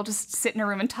watch people just sit in a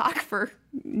room and talk for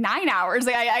 9 hours.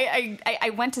 Like,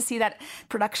 I went to see that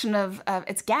production of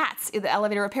it's Gats, the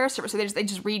elevator repair service. So they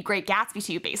just read Great Gatsby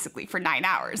to you basically for 9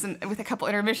 hours and with a couple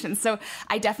intermissions. So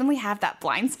I definitely have that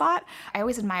blind spot. I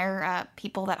always admire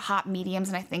people that hop mediums,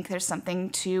 and I think there's something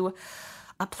to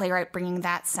a playwright bringing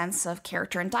that sense of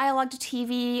character and dialogue to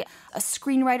TV, a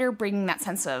screenwriter bringing that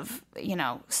sense of,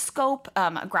 scope,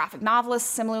 a graphic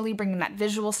novelist similarly bringing that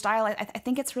visual style. I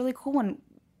think it's really cool when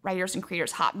writers and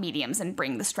creators hop mediums and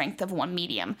bring the strength of one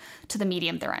medium to the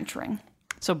medium they're entering.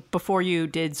 So before you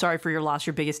did Sorry for Your Loss,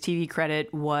 your biggest TV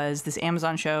credit was this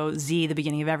Amazon show, Z, The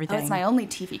Beginning of Everything. Oh, it's my only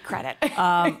TV credit.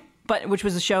 But which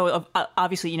was a show of,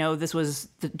 obviously, this was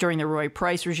during the Roy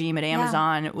Price regime at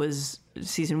Amazon. Yeah. It was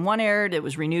season 1 aired, it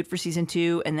was renewed for season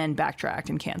 2, and then backtracked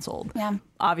and canceled. Yeah.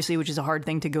 Obviously, which is a hard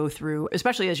thing to go through,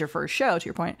 especially as your first show, to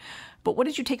your point. But what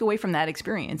did you take away from that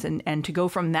experience? And to go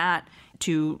from that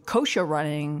to co-show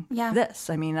running this?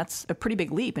 I mean, that's a pretty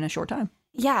big leap in a short time.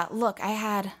 Yeah, look, I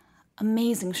had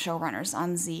amazing showrunners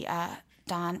on Z.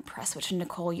 Don Presswich and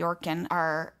Nicole Yorkin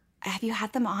are... Have you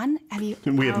had them on? We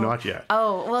have not yet.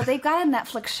 Oh, well, they've got a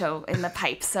Netflix show in the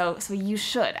pipe, so you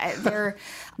should. They're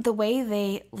the way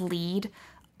they lead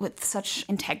with such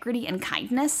integrity and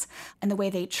kindness, and the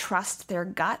way they trust their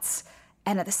guts,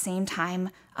 and at the same time,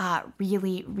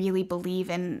 really, really believe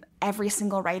in every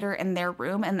single writer in their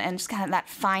room, and just kind of that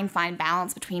fine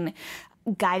balance between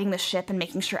guiding the ship and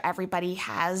making sure everybody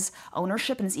has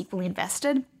ownership and is equally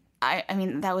invested. I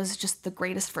mean, that was just the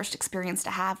greatest first experience to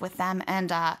have with them.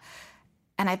 And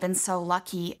I've been so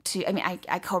lucky to,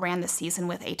 I co-ran this season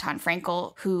with Eitan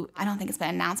Frankel, who I don't think it's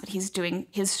been announced, but he's doing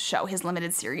his show, his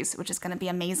limited series, which is going to be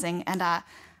amazing. And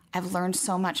I've learned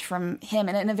so much from him.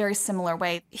 And in a very similar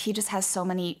way, he just has so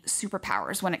many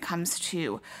superpowers when it comes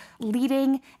to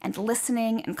leading and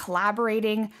listening and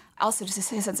collaborating. Also, just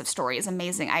his sense of story is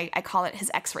amazing. I call it his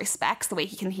X-ray specs, the way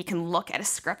he can look at a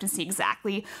script and see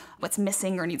exactly what's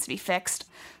missing or needs to be fixed.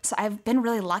 So I've been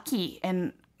really lucky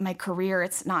in my career.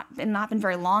 It's not been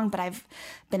very long, but I've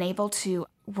been able to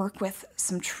work with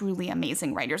some truly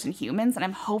amazing writers and humans, and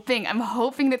I'm hoping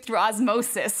that through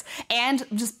osmosis and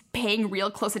just paying real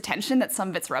close attention that some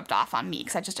of it's rubbed off on me,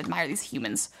 because I just admire these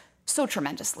humans so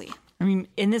tremendously. I mean,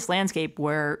 in this landscape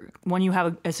where when you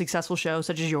have a successful show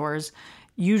such as yours,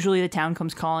 usually the town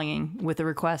comes calling with a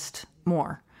request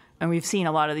more. And we've seen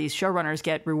a lot of these showrunners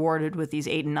get rewarded with these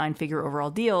 8- and 9-figure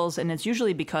overall deals, and it's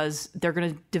usually because they're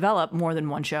going to develop more than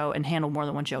one show and handle more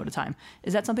than one show at a time.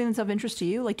 Is that something that's of interest to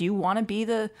you? Like, do you want to be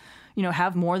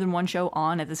have more than one show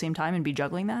on at the same time and be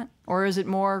juggling that? Or is it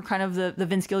more kind of the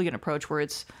Vince Gilligan approach where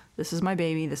it's, this is my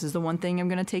baby, this is the one thing I'm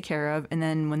going to take care of, and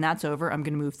then when that's over, I'm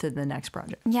going to move to the next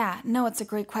project? Yeah, no, it's a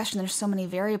great question. There's so many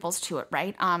variables to it,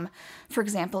 right? For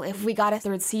example, if we got a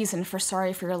 3rd season for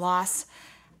Sorry for Your Loss,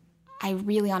 I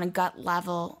really, on a gut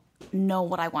level, know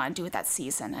what I want to do with that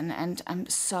season, and I'm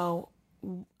so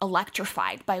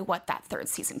electrified by what that 3rd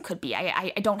season could be.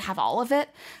 I don't have all of it,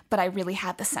 but I really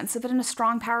have the sense of it in a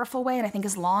strong, powerful way, and I think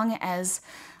as long as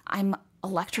I'm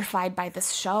electrified by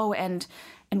this show and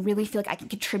really feel like I can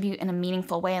contribute in a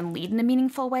meaningful way and lead in a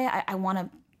meaningful way, I want to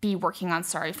be working on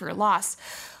Sorry for Your Loss.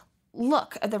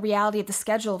 look, the reality of the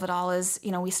schedule of it all is,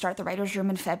 we start the writer's room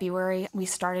in February. We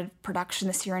started production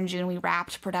this year in June. We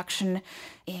wrapped production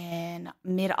in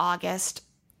mid-August.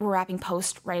 We're wrapping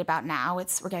post right about now.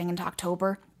 We're getting into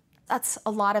October. That's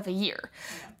a lot of a year.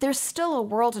 There's still a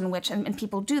world in which, and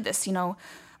people do this,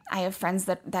 I have friends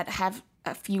that have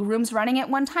a few rooms running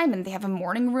at one time, and they have a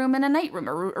morning room and a night room,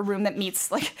 a room that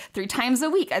meets like 3 times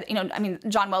a week.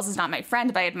 John Wells is not my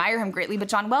friend, but I admire him greatly. But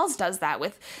John Wells does that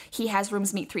he has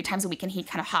rooms meet 3 times a week, and he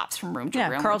kind of hops from room to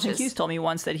room. Yeah, Carlton Hughes told me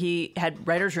once that he had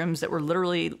writers' rooms that were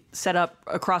literally set up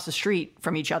across the street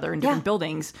from each other in different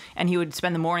buildings, and he would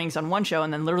spend the mornings on one show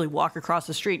and then literally walk across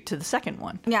the street to the second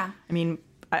one. Yeah.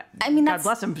 God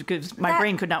bless him, because my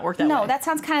brain could not work that way. No, that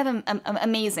sounds kind of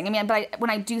amazing. But when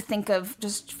I do think of,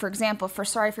 just for example, for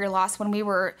Sorry for Your Loss, when we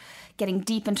were getting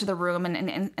deep into the room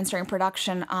and starting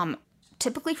production,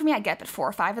 typically for me, I'd get up at 4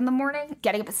 or 5 in the morning.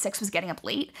 Getting up at 6 was getting up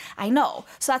late. I know.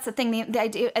 So that's the thing. The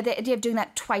idea of doing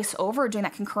that twice over, doing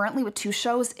that concurrently with 2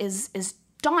 shows is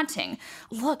daunting.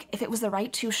 Look, if it was the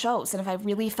right 2 shows, and if I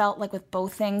really felt like with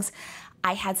both things,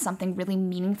 I had something really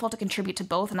meaningful to contribute to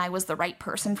both, and I was the right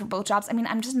person for both jobs.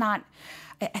 I'm just not,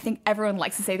 I think everyone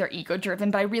likes to say they're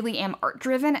ego-driven, but I really am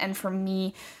art-driven, and for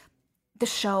me, the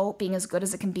show being as good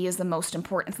as it can be is the most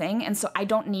important thing, and so I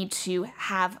don't need to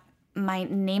have my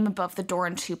name above the door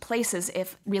in 2 places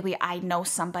if really I know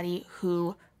somebody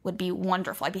who would be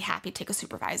wonderful. I'd be happy to take a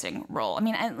supervising role.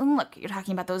 And look, you're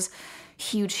talking about those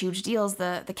huge, huge deals,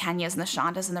 the Kenyas and the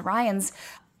Shondas and the Ryans,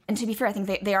 and to be fair, I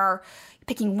think they are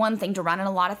picking one thing to run and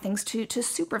a lot of things to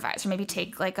supervise, or maybe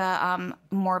take like a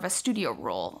more of a studio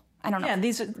role. I don't know. Yeah,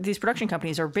 these production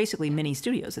companies are basically mini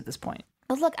studios at this point.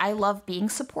 But look, I love being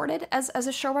supported as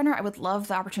a showrunner. I would love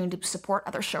the opportunity to support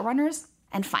other showrunners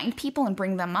and find people and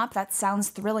bring them up. That sounds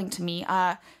thrilling to me.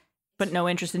 But no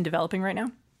interest in developing right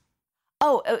now?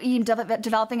 Oh, you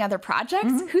developing other projects?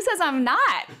 Mm-hmm. Who says I'm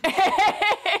not?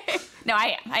 No,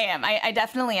 I am. I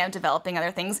definitely am developing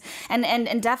other things.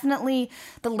 And definitely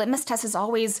the litmus test is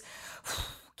always,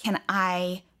 can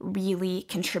I really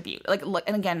contribute? Like, look,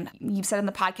 and again, you've said it in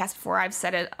the podcast before, I've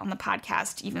said it on the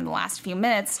podcast even in the last few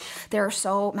minutes, there are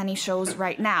so many shows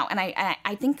right now. And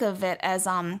I think of it as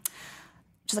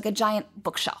just like a giant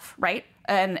bookshelf, right?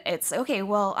 And it's, okay,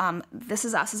 well, This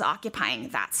Is Us is occupying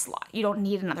that slot. You don't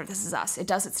need another This Is Us. It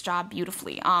does its job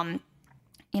beautifully. I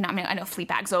know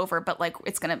Fleabag's over, but like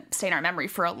it's going to stay in our memory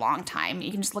for a long time.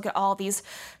 You can just look at all these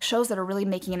shows that are really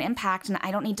making an impact, and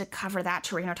I don't need to cover that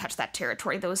terrain or touch that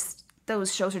territory.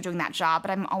 Those shows are doing that job,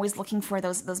 but I'm always looking for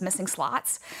those missing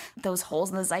slots, those holes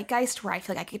in the zeitgeist where I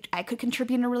feel like I could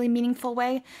contribute in a really meaningful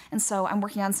way. And so I'm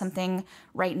working on something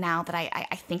right now that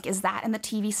I think is that in the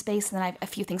TV space, and then I have a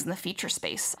few things in the feature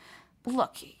space.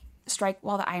 Look, strike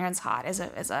while the iron's hot is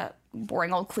a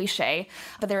boring old cliche,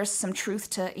 but there's some truth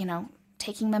to,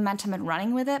 taking momentum and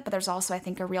running with it. But there's also, I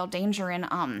think, a real danger in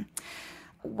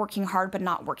working hard but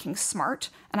not working smart.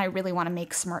 And I really want to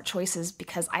make smart choices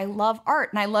because I love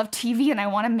art and I love TV and I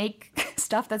want to make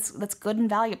stuff that's good and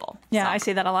valuable. Yeah, so. I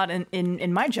say that a lot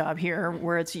in my job here,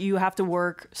 where it's you have to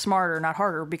work smarter, not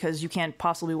harder, because you can't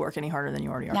possibly work any harder than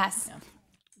you already are. Yes. Yeah.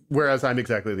 Whereas I'm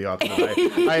exactly the opposite.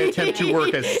 I attempt to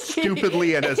work as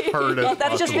stupidly and as hard as possible.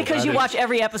 That's just because you watch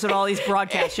every episode of all these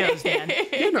broadcast shows, Dan.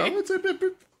 It's a bit.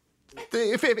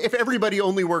 If everybody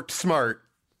only worked smart,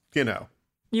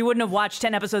 You wouldn't have watched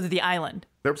 10 episodes of The Island.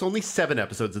 There was only 7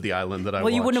 episodes of The Island that I watched.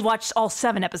 Well, you wouldn't have watched all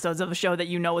 7 episodes of a show that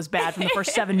you know is bad from the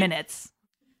first 7 minutes.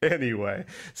 Anyway,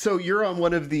 so you're on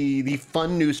one of the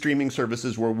fun new streaming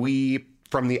services where we,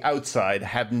 from the outside,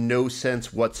 have no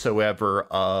sense whatsoever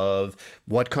of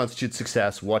what constitutes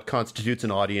success, what constitutes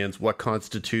an audience, what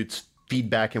constitutes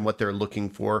feedback and what they're looking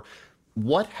for.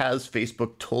 What has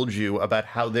Facebook told you about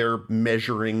how they're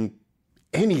measuring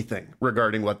anything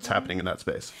regarding what's happening in that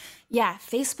space? Yeah,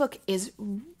 Facebook is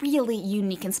really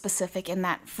unique and specific in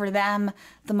that for them,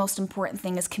 the most important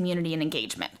thing is community and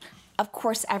engagement. Of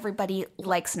course, everybody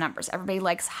likes numbers. Everybody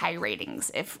likes high ratings.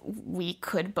 If we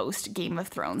could boast Game of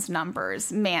Thrones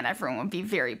numbers, man, everyone would be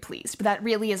very pleased. But that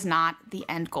really is not the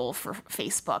end goal for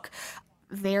Facebook.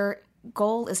 Their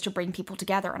goal is to bring people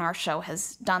together, and our show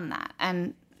has done that.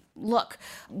 And look,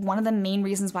 one of the main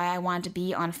reasons why I wanted to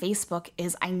be on Facebook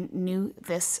is I knew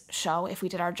this show, if we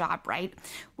did our job right,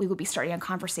 we would be starting a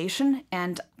conversation,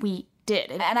 and we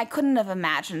did. And I couldn't have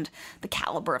imagined the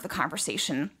caliber of the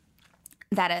conversation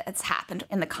that it's happened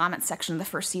in the comments section of the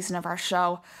first season of our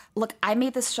show. Look, I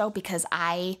made this show because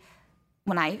I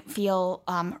When I feel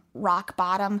rock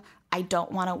bottom, I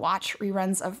don't want to watch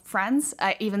reruns of Friends,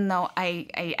 even though I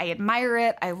admire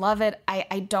it, I love it.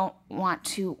 I don't want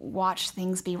to watch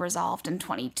things be resolved in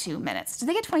 22 minutes. Did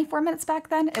they get 24 minutes back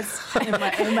then? It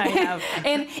might have.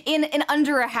 In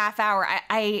under a half hour,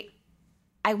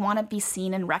 I want to be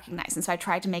seen and recognized. And so I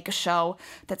tried to make a show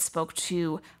that spoke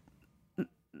to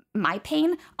my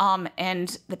pain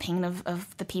and the pain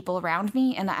of the people around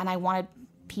me. And I wanted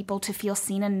people to feel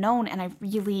seen and known. And I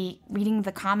really, reading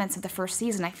the comments of the first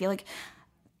season, I feel like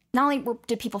not only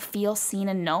did people feel seen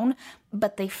and known,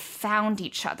 but they found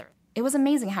each other. It was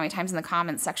amazing how many times in the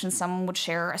comments section someone would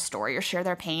share a story or share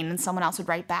their pain, and someone else would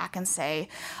write back and say,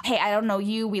 hey, I don't know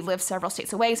you, we live several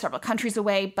states away, several countries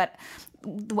away, but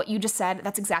what you just said,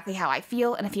 that's exactly how I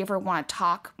feel. And if you ever want to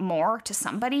talk more to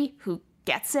somebody who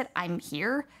gets it, I'm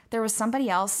here. There was somebody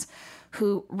else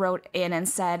who wrote in and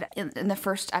said in the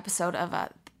first episode of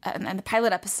in the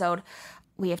pilot episode,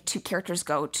 we have two characters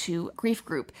go to grief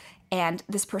group, and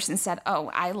this person said, oh,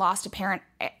 I lost a parent.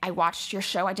 I watched your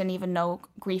show. I didn't even know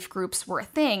grief groups were a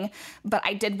thing, but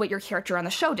I did what your character on the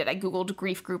show did. I Googled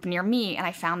grief group near me, and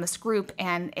I found this group,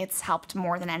 and it's helped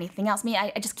more than anything else.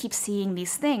 I just keep seeing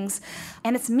these things,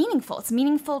 and it's meaningful. It's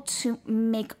meaningful to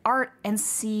make art and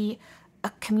see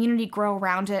a community grow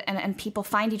around it, and people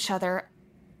find each other.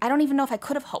 I don't even know if I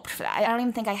could have hoped for that. I don't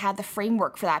even think I had the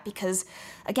framework for that because,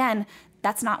 again,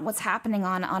 that's not what's happening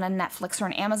on a Netflix or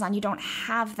an Amazon. You don't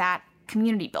have that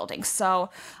community building. So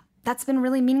that's been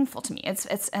really meaningful to me. It's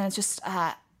just,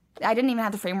 I didn't even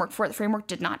have the framework for it. The framework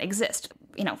did not exist.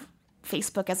 You know,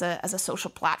 Facebook as a social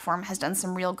platform has done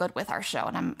some real good with our show,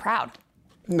 and I'm proud.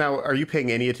 Now, are you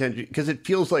paying any attention? Because it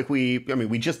feels like we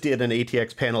just did an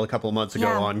ATX panel a couple of months ago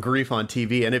on grief on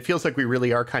TV, and it feels like we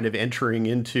really are kind of entering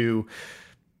into,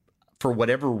 for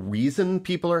whatever reason,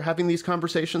 people are having these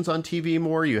conversations on TV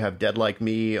more. You have Dead Like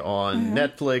Me on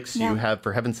Netflix. Yeah. You have,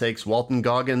 for heaven's sakes, Walton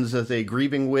Goggins as a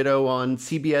grieving widow on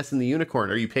CBS and The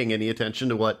Unicorn. Are you paying any attention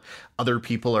to what other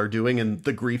people are doing in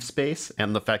the grief space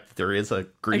and the fact that there is a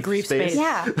grief space?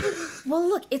 Yeah. Well,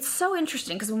 look, it's so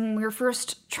interesting because when we were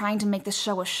first trying to make this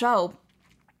show a show,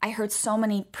 I heard so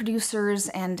many producers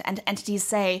and entities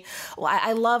say, well,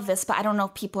 I love this, but I don't know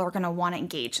if people are going to want to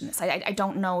engage in this. I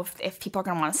don't know if people are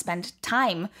going to want to spend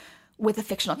time with the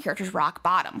fictional characters rock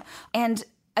bottom. And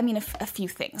I mean, a few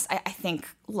things. I think,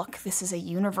 look, this is a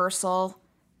universal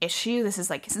issue. This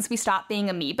is like, since we stopped being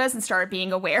amoebas and started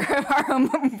being aware of our own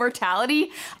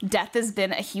mortality, death has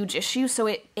been a huge issue. So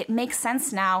it makes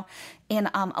sense now in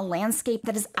a landscape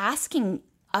that is asking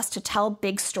us to tell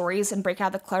big stories and break out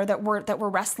of the clutter that we're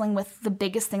wrestling with the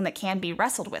biggest thing that can be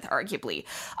wrestled with, arguably.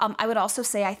 I would also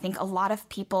say I think a lot of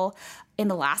people in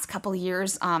the last couple of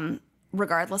years,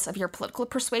 regardless of your political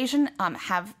persuasion,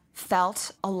 have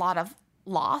felt a lot of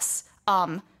loss.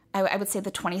 I would say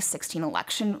the 2016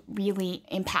 election really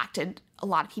impacted a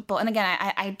lot of people. And again,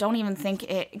 I don't even think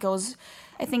it goes...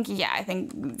 I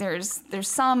think there's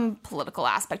some political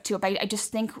aspect to it, but I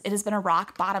just think it has been a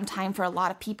rock bottom time for a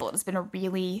lot of people. It has been a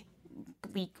really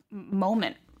bleak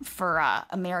moment for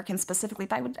Americans specifically,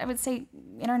 but I would say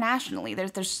internationally.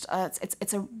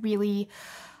 It's a really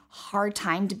hard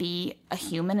time to be a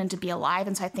human and to be alive,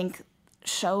 and so I think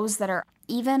shows that are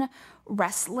even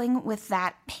wrestling with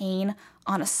that pain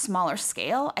on a smaller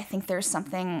scale, I think there's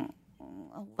something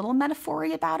a little metaphor-y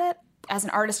about it. As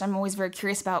an artist, I'm always very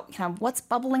curious about kind of what's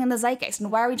bubbling in the zeitgeist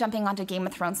and why are we jumping onto Game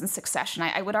of Thrones and Succession.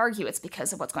 I would argue it's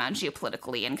because of what's going on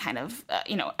geopolitically and kind of,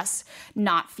 us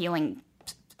not feeling...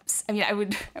 I mean,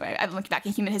 I'm looking back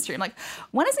in human history. I'm like,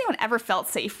 when has anyone ever felt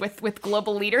safe with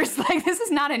global leaders? Like, this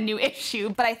is not a new issue.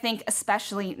 But I think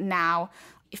especially now,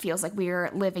 it feels like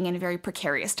we're living in very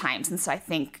precarious times. And so I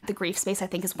think the grief space,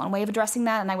 is one way of addressing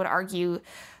that. And I would argue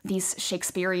these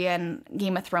Shakespearean,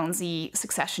 Game of Thrones-y,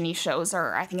 Succession-y shows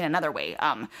are, I think, in another way,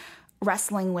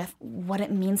 wrestling with what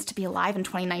it means to be alive in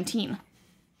 2019.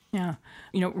 Yeah.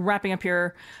 Wrapping up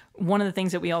here, one of the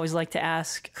things that we always like to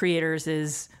ask creators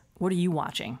is, what are you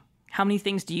watching? How many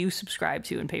things do you subscribe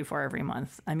to and pay for every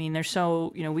month? I mean, there's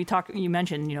you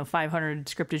mentioned, 500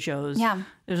 scripted shows. Yeah.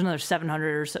 There's another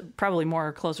 700 or so, probably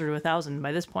more, closer to 1,000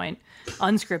 by this point,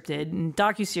 unscripted and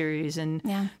docuseries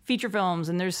and feature films.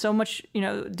 And there's so much,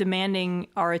 demanding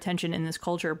our attention in this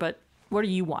culture. But what are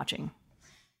you watching?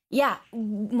 Yeah.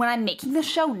 When I'm making the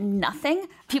show, nothing.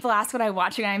 People ask what I'm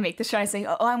watching and I make the show. I say,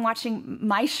 oh, I'm watching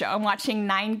my show. I'm watching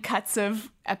 9 cuts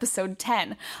of episode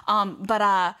 10.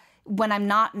 But when I'm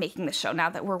not making the show,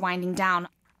 now that we're winding down,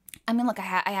 I mean, look, I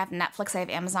have Netflix, I have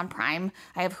Amazon Prime,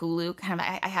 I have Hulu,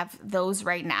 I have those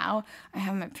right now. I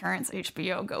have my parents'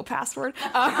 HBO Go password,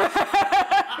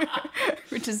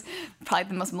 which is probably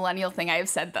the most millennial thing I have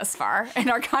said thus far in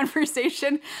our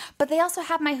conversation. But they also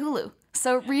have my Hulu.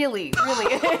 So really.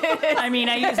 I mean,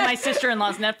 I use my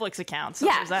sister-in-law's Netflix account. So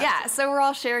Yeah. So we're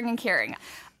all sharing and caring.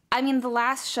 I mean, the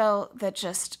last show that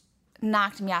just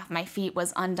knocked me off my feet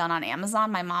was Undone on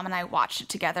Amazon. My mom and I watched it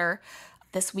together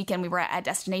this weekend. We were at a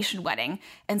destination wedding,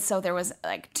 and so there was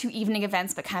like 2 evening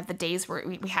events, but kind of the days where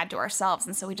we had to ourselves,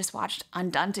 and so we just watched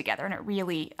Undone together, and it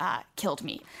really killed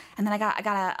me. And then I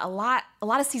got a lot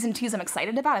of season 2s I'm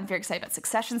excited about. I'm very excited about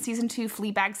Succession season 2,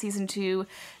 Fleabag season 2,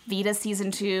 Vita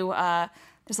season 2.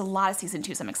 There's a lot of season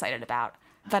 2s I'm excited about.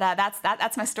 But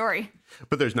that's my story.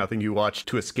 But there's nothing you watch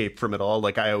to escape from it all.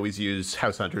 Like, I always use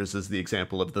House Hunters as the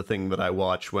example of the thing that I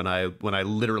watch when I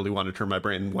literally want to turn my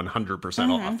brain 100%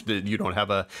 off. You don't have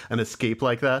an escape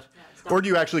like that? Or do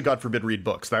you actually, God forbid, read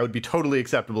books? That would be totally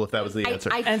acceptable if that was the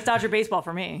answer. And it's Dodger baseball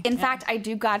for me. In fact, I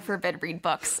do, God forbid, read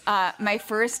books. My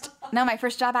first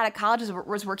job out of college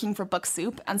was working for Book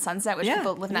Soup on Sunset, which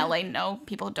people live in LA know.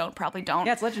 People probably don't.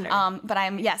 Yeah, it's legendary.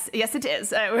 But yes, it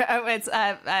is. It's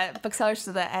booksellers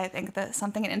to I think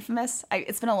something in Infamous.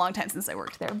 It's been a long time since I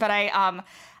worked there, but I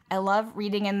love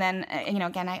reading. And then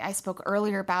again, I spoke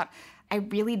earlier about, I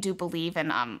really do believe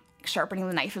in sharpening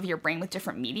the knife of your brain with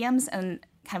different mediums and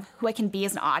kind of who I can be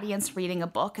as an audience reading a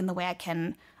book and the way I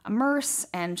can immerse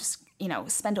and just,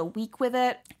 spend a week with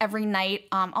it every night.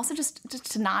 Also just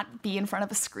to not be in front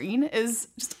of a screen is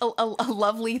just a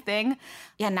lovely thing.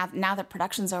 Yeah, now that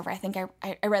production's over, I think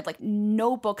I read like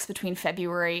no books between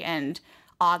February and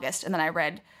August, and then I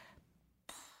read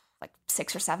like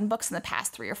 6 or 7 books in the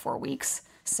past 3 or 4 weeks.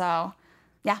 So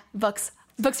yeah, books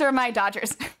are my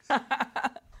Dodgers.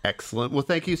 Excellent. Well,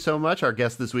 thank you so much. Our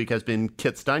guest this week has been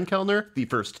Kit Steinkellner. The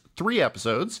first 3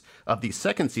 episodes of the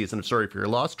second season of Sorry for Your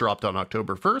Loss dropped on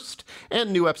October 1st,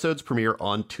 and new episodes premiere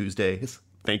on Tuesdays.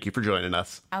 Thank you for joining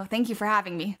us. Oh, thank you for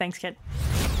having me. Thanks, Kit.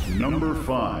 Number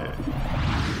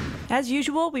 5. As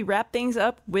usual, we wrap things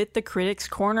up with the Critics'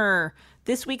 Corner.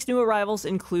 This week's new arrivals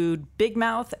include Big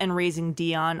Mouth and Raising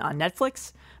Dion on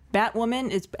Netflix,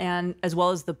 Batwoman, and as well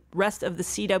as the rest of the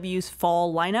CW's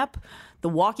fall lineup, The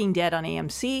Walking Dead on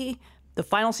AMC, the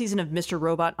final season of Mr.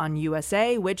 Robot on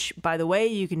USA, which, by the way,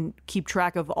 you can keep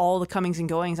track of all the comings and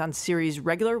goings on Series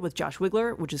Regular with Josh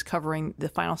Wigler, which is covering the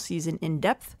final season in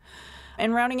depth.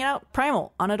 And rounding it out,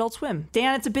 Primal on Adult Swim.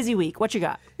 Dan, it's a busy week. What you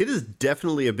got? It is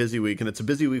definitely a busy week, and it's a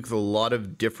busy week with a lot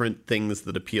of different things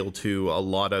that appeal to a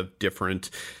lot of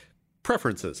different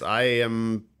preferences. I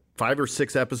am 5 or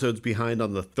 6 episodes behind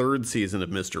on the 3rd season of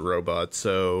Mr. Robot,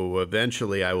 so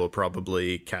eventually I will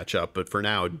probably catch up. But for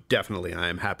now, definitely I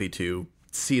am happy to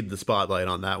cede the spotlight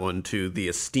on that one to the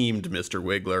esteemed Mr.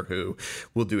 Wigler, who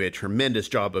will do a tremendous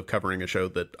job of covering a show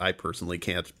that I personally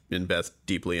can't invest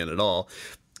deeply in at all.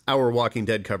 Our Walking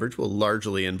Dead coverage will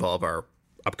largely involve our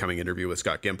upcoming interview with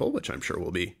Scott Gimple, which I'm sure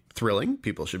will be thrilling.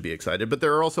 People should be excited. But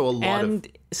there are also a lot of...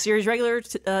 Series Regular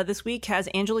this week has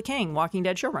Angela Kang, Walking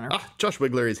Dead showrunner. Josh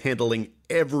Wigler is handling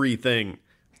everything.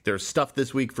 There's stuff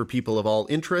this week for people of all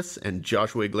interests, and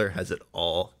Josh Wigler has it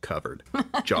all covered.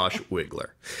 Josh Wigler.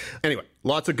 Anyway,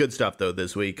 lots of good stuff, though,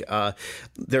 this week.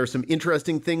 There are some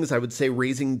interesting things. I would say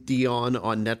Raising Dion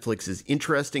on Netflix is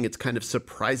interesting. It's kind of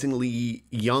surprisingly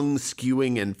young,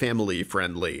 skewing, and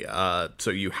family-friendly. So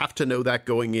you have to know that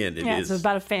going in. It's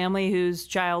about a family whose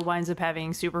child winds up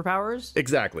having superpowers.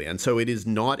 Exactly. And so it is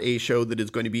not a show that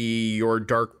is going to be your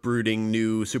dark, brooding,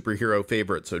 new superhero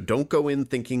favorite. So don't go in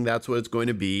thinking that's what it's going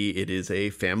to be. It is a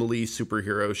family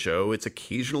superhero show. It's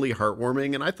occasionally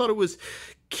heartwarming, and I thought it was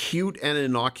cute and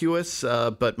innocuous,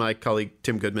 but my colleague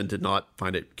Tim Goodman did not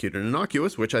find it cute and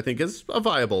innocuous, which I think is a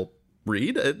viable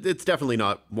read. It's definitely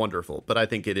not wonderful, but I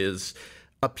think it is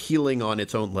appealing on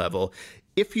its own level.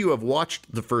 If you have watched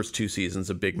the first 2 seasons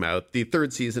of Big Mouth, the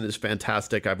 3rd season is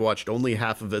fantastic. I've watched only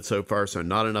half of it so far, so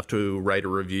not enough to write a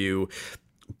review,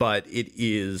 but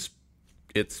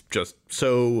it's just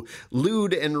so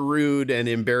lewd and rude and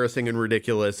embarrassing and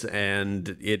ridiculous,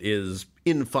 and it is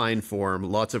in fine form.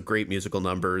 Lots of great musical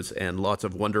numbers and lots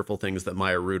of wonderful things that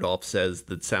Maya Rudolph says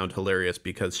that sound hilarious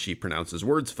because she pronounces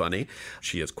words funny.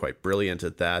 She is quite brilliant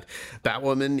at that.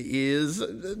 Batwoman is,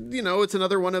 it's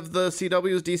another one of the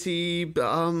CW's DC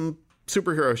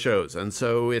superhero shows, and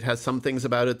so it has some things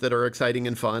about it that are exciting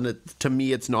and fun. To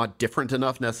me, it's not different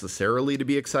enough necessarily to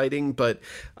be exciting, but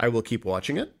I will keep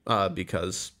watching it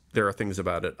because there are things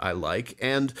about it I like.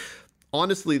 And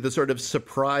honestly, the sort of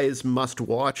surprise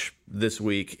must-watch this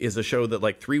week is a show that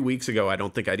like 3 weeks ago I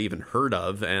don't think I'd even heard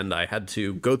of, and I had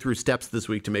to go through steps this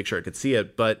week to make sure I could see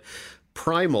it, but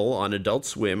Primal on Adult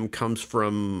Swim comes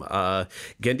from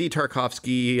Genndy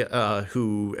Tartakovsky,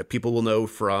 who people will know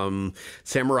from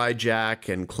Samurai Jack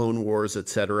and Clone Wars,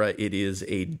 etc. It is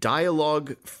a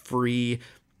dialogue-free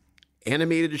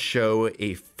animated show,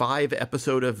 a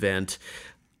 5-episode event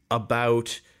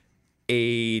about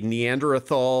a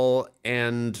Neanderthal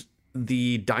and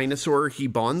the dinosaur he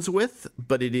bonds with,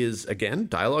 but it is, again,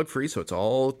 dialogue-free, so it's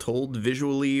all told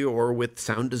visually or with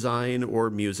sound design or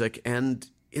music, and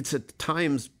it's at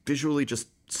times visually just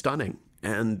stunning.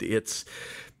 And it's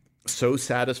so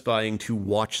satisfying to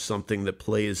watch something that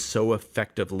plays so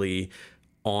effectively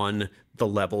on the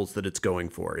levels that it's going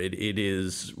for. It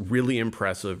is really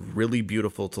impressive, really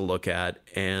beautiful to look at,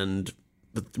 and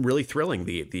really thrilling.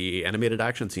 The animated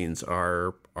action scenes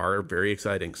are very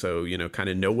exciting. So, kind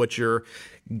of know what you're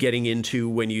getting into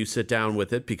when you sit down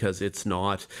with it, because it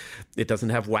doesn't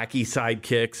have wacky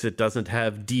sidekicks. It doesn't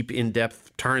have deep,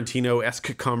 in-depth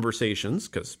Tarantino-esque conversations,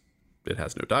 because it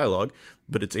has no dialogue,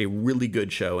 but it's a really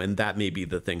good show. And that may be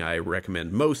the thing I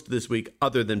recommend most this week,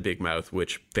 other than Big Mouth,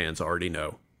 which fans already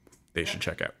know they should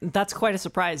check out. That's quite a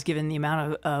surprise, given the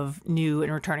amount of new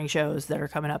and returning shows that are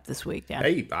coming up this week, Dan.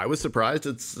 Hey, I was surprised.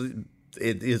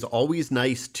 It is always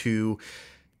nice to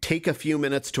take a few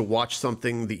minutes to watch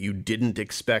something that you didn't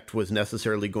expect was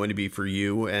necessarily going to be for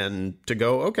you, and to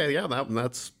go, okay, yeah,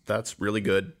 that's really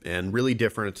good and really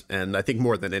different. And I think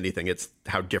more than anything, it's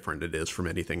how different it is from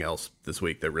anything else this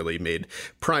week that really made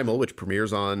Primal, which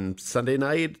premieres on Sunday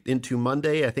night into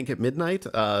Monday, I think at midnight.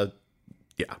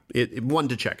 It one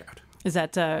to check out. Is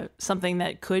that something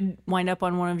that could wind up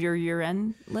on one of your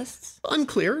year-end lists?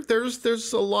 Unclear.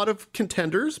 There's a lot of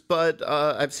contenders, but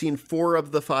I've seen 4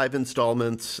 of the 5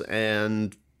 installments,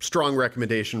 and strong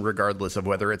recommendation regardless of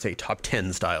whether it's a top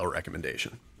 10 style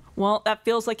recommendation. Well, that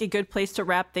feels like a good place to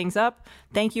wrap things up.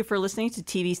 Thank you for listening to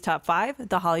TV's Top 5,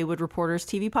 the Hollywood Reporters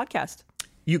TV podcast.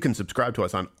 You can subscribe to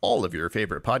us on all of your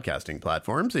favorite podcasting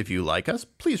platforms. If you like us,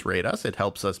 please rate us. It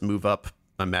helps us move up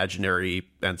imaginary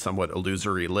and somewhat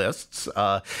illusory lists.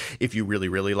 If you really,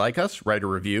 really like us, write a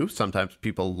review. Sometimes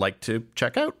people like to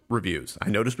check out reviews. I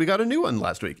noticed we got a new one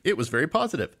last week. It was very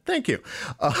positive. Thank you.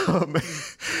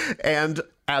 And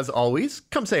as always,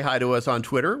 come say hi to us on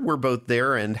Twitter. We're both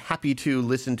there and happy to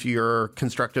listen to your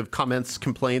constructive comments,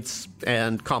 complaints,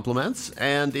 and compliments.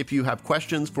 And if you have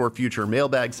questions for future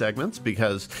mailbag segments,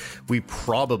 because we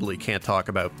probably can't talk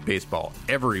about baseball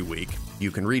every week,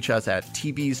 you can reach us at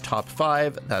TV's Top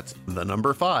 5. That's the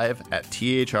number 5 at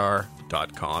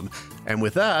thr.com. And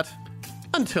with that,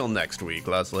 until next week,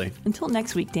 Leslie. Until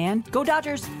next week, Dan. Go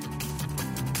Dodgers!